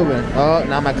keep it moving. Oh,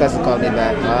 now my cousin called me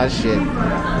back. Oh shit.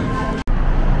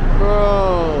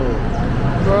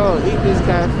 Bro, Eat This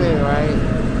Cafe, right?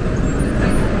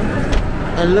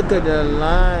 And look at the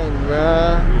line,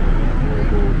 bruh.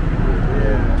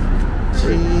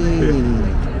 Gee.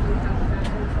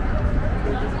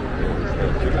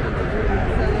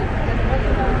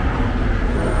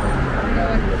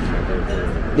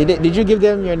 Did you give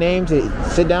them your name to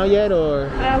sit down yet, or? We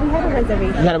had a reservation.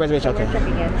 You had a reservation, okay.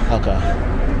 Okay.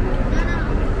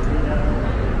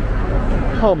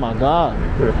 Oh my God.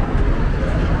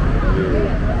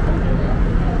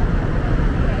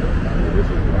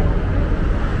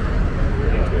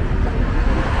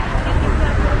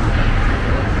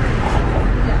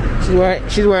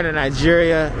 She's wearing a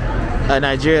Nigeria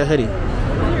hoodie.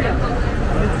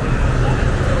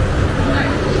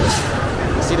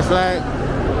 See the flag?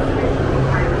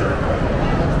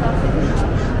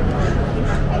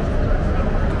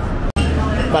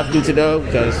 About to do to-go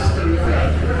because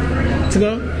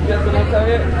to-go?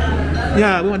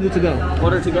 Yeah, we want to do to-go.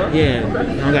 Order to-go? Yeah, I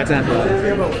don't got time for it.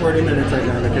 It's about 40 minutes right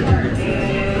now.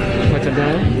 Want to-go?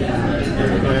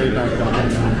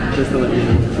 Just to let you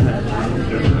know.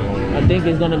 I think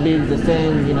it's gonna be the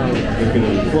same, you know,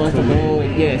 for us to go.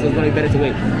 Yeah, so it's gonna be better to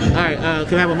wait. All right,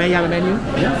 can we have a menu? Have a menu?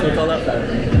 Yeah, so it's all outside.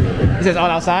 It says all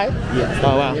outside? Yeah.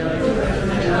 Oh wow.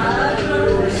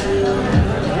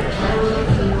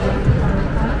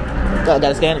 Oh,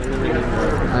 gotta scan it.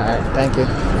 All right, thank you.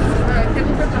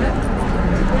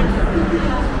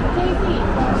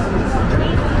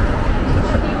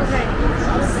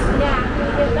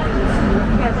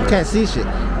 Can't see shit.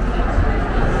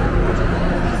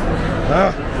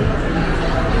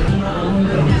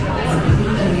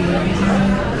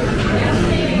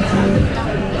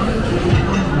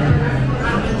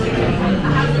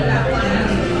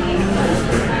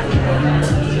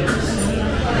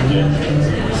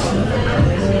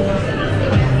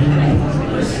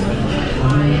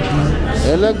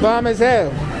 It look bomb as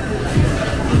hell.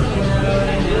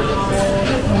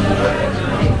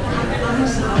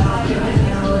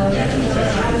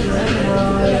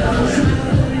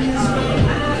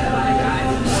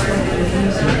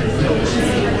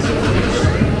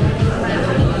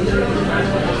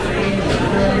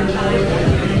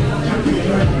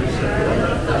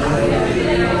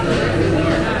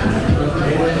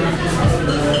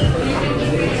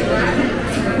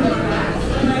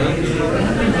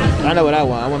 I know what I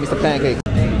want. I want me some pancakes.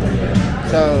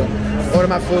 So, order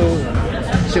my food.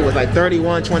 Shit was like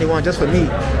 $31.21 just for me.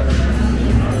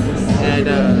 And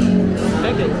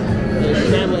pancakes.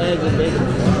 Scrambled eggs and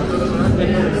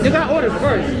bacon. You got orders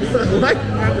first. What?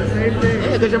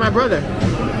 Yeah, because you're my brother.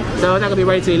 So it's not gonna be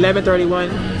ready till 11:31.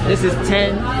 This is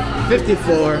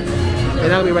 10:54. It's not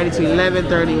gonna be ready till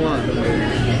 11:31.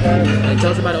 And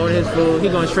tell us about to order his food.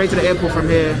 He's going straight to the airport from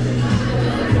here.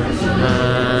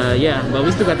 Yeah, but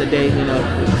we still got the day, you know.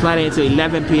 Flight ain't until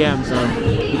 11 p.m. so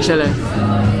we chilling.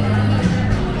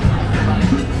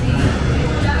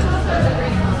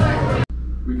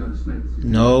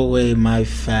 No way my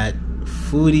fat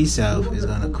foodie self is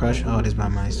gonna crush all this by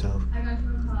myself.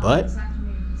 But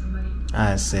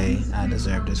I say I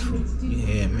deserve this food. You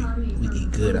hear me? We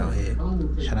eat good out here.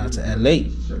 Shout out to LA.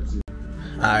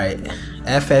 Alright,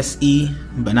 FSE,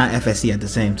 but not FSE at the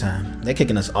same time. They're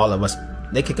kicking all of us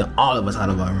out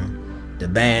of our room. The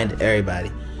band,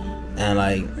 everybody. And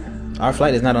like, our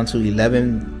flight is not until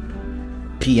 11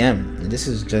 p.m. And this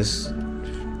is just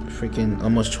freaking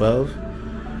almost 12.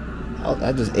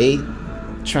 I just ate,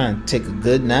 trying to take a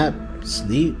good nap,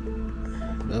 sleep.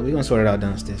 But we're gonna sort it out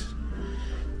downstairs.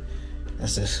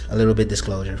 That's just a little bit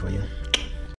disclosure for you.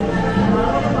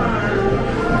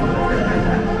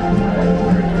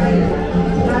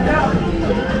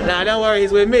 Nah, don't worry,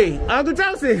 he's with me. Uncle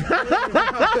Toasty.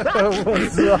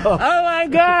 Oh my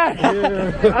God.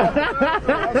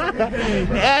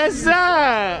 Yes,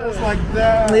 sir. Just like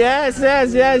that.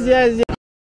 Yes.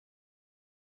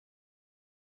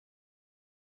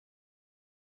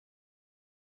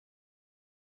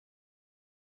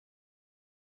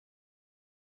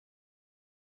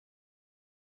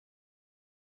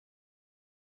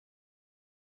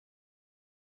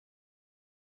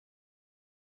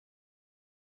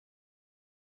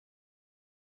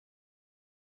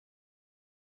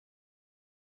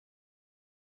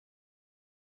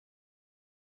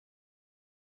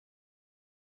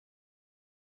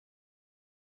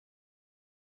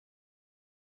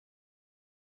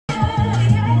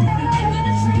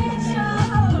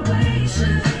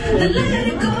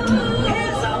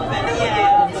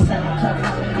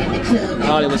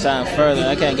 All it was sound further.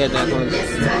 I can't get that close.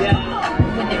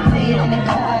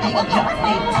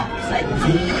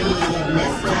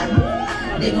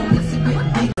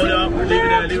 Hold up, leave it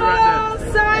there, leave it right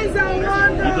there. Size I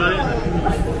wonder. You got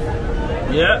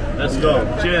it? Yeah, let's go.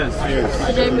 Cheers.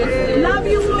 Love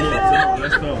you all.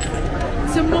 Let's go.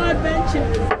 Some more adventure.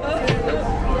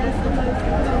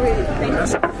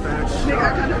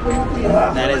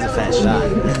 That is a fat shot.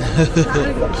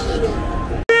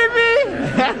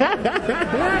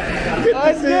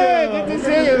 What's good? Good to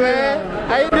see you, man.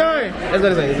 How you doing? Let's go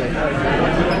this way.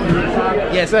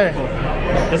 Yes, sir.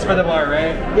 It's for the bar,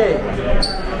 right? Yeah.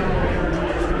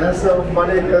 That's so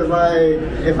funny because, like,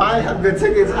 if I have good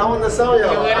tickets, I want to sell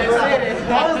y'all. I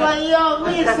was like, yo,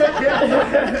 me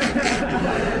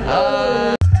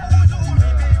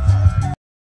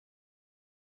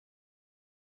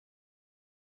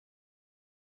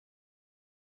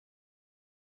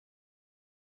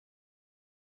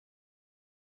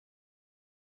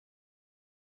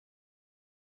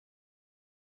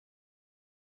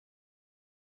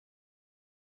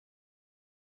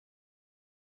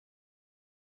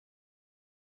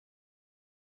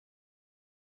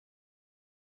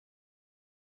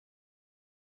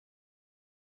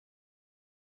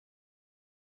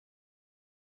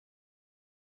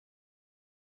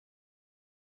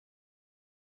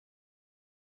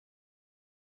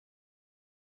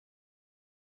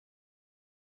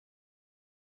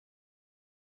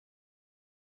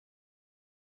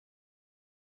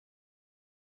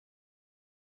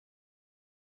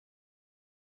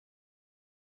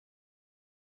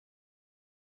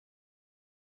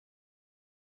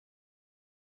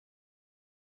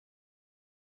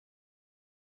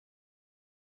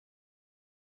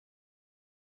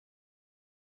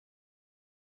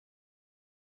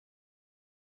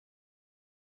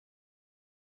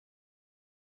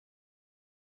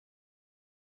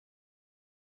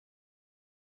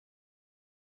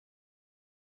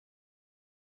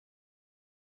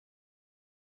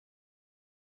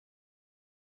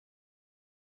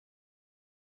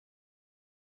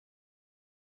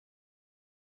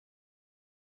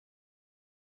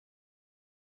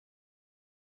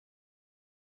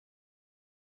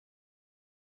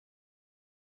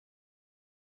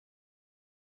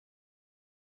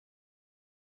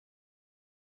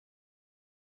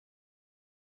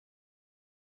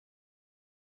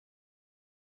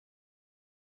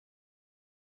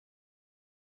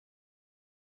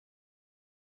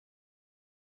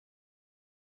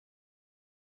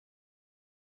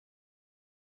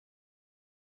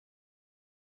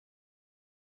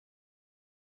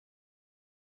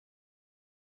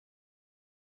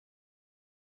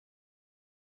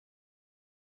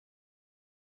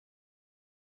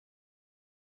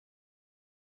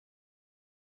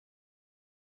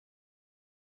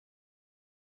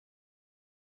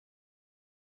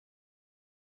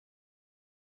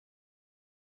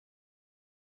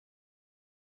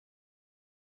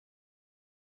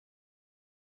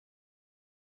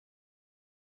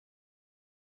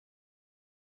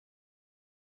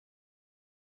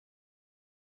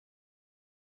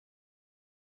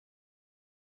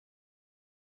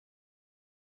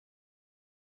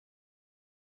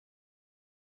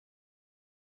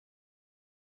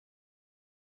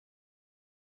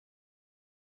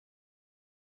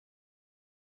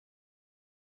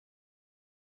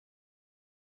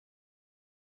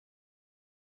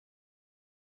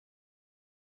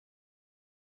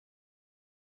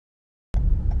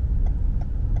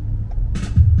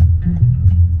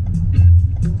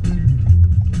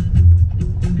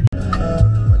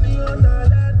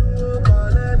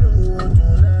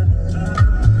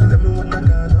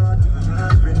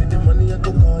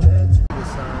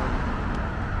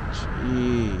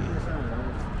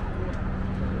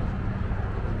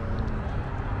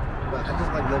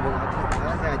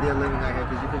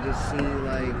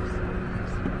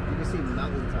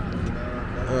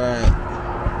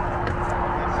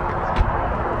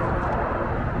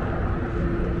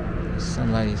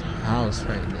Somebody's house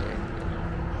right there.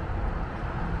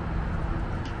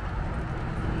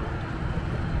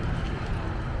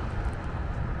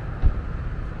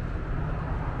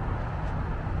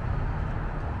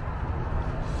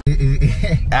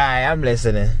 Alright, I'm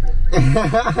listening.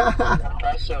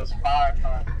 That show's fire,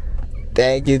 man.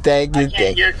 Thank you. I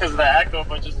can't hear because of the echo,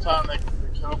 but just tell them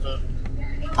they killed it.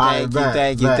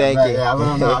 Thank you. Yeah, I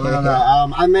don't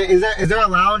know. I mean, is there a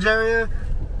lounge area?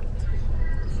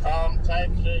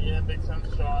 Type shit, yeah, Big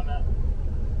Tim's showing it.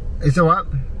 Is there what?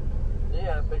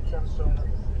 Yeah, Big Tim's showing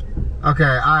it. Okay,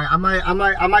 alright,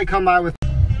 I might come by with.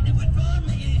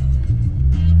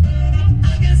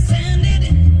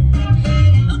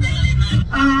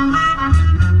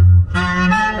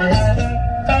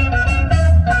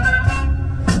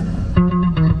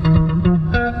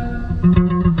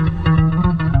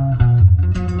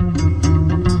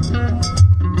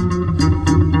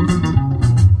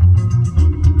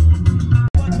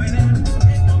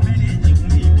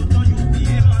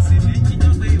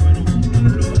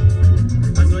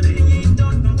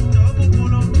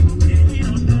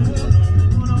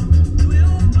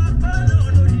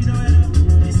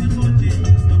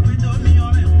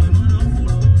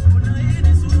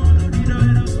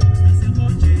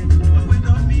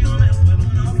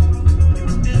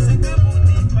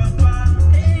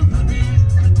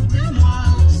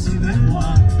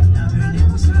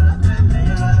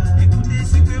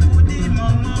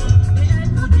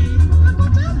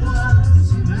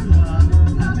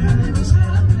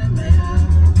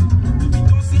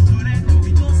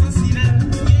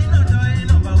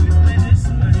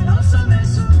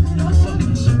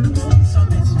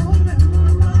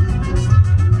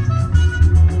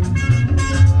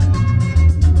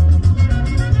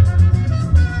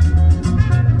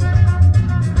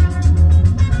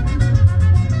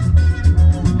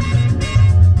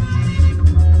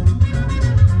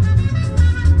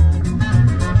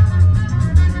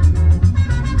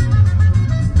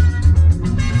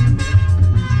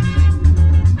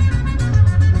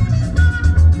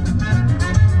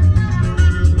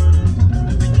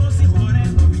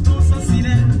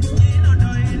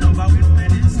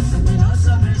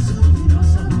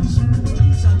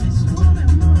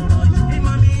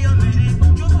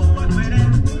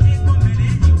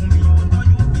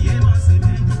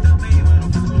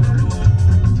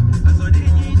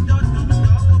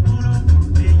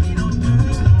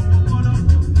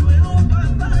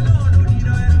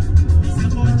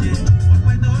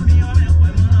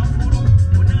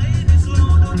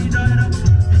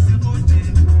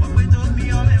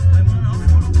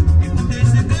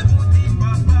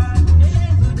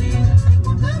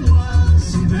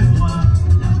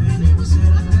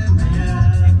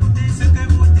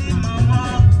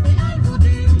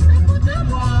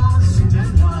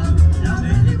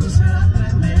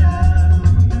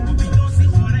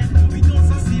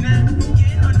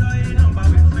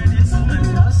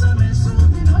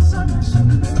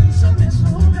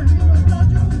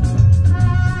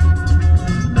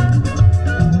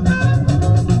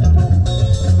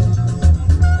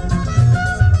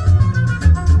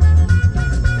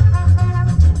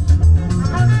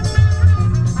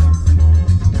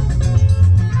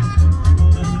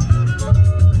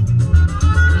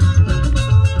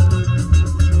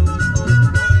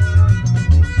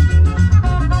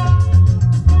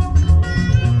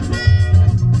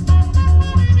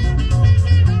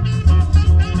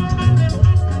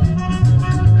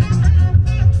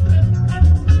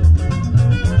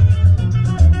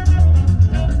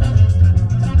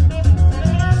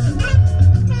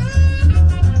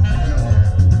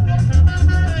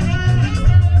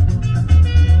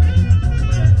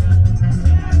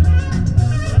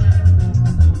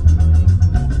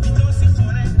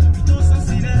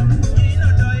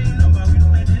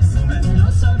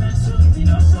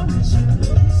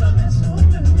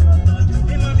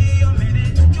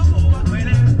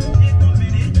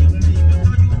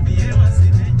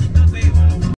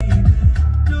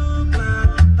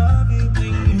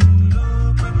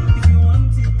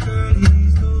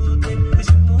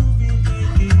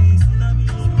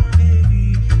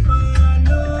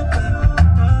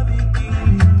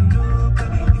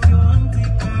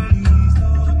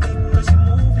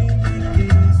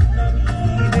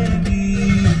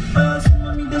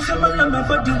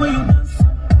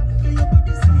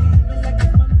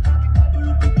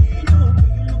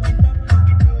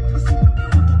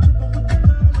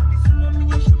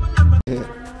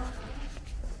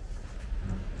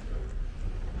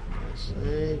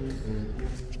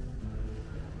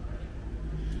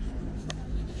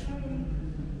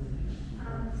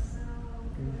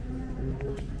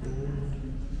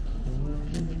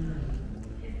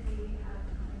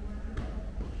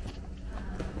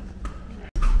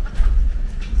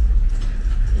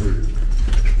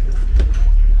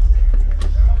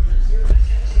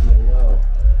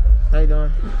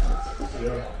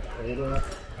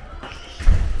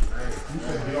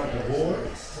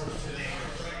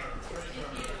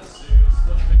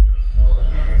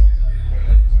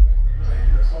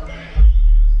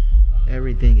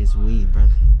 It's weed,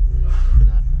 brother.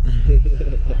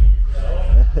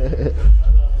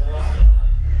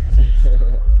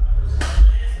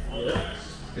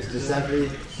 It's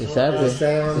Giuseppe. Giuseppe.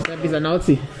 Giuseppe's a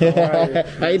naughty.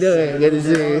 How you doing? Good to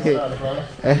see you. I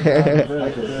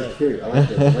like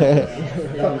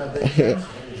this.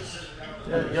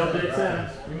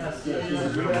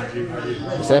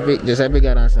 Giuseppe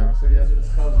got on some.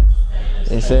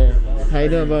 Yes, sir. How you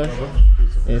doing, boss?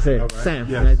 Yes, sir. Sam,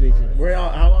 nice to meet you.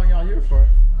 How long y'all here for?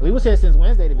 We was here since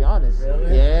Wednesday, to be honest.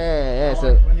 Really? Yeah.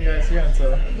 So when you guys here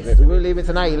until? We were leaving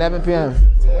tonight, 11 p.m.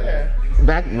 Where?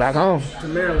 Back home. To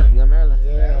Maryland. Yeah, Maryland.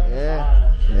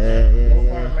 Yeah. What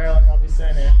part of Maryland y'all be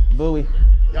staying in? Bowie.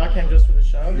 Y'all came just for the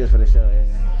show? Just for the show,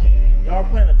 yeah. Y'all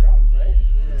playing the drums, right?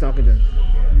 Talking drums.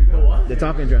 The what? The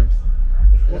talking drums.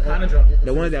 What kind of drums?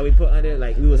 The ones that we put under,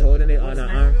 like we was holding it on our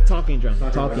arm. Talking drums.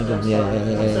 Talking drums. Yeah.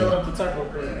 Set up the tech real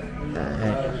quick.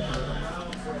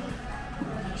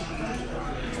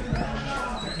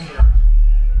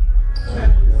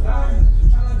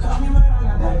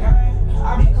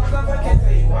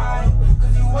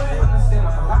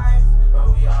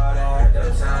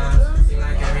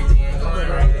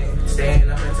 Staying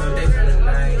up until day for the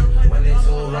night. When it's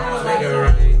too long, make it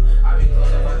right. I be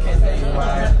close up, I can't tell you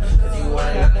why. Cause you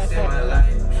wanna understand my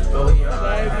life. But we all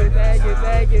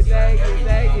Thank you.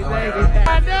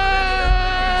 I know!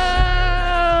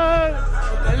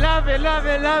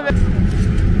 Love it.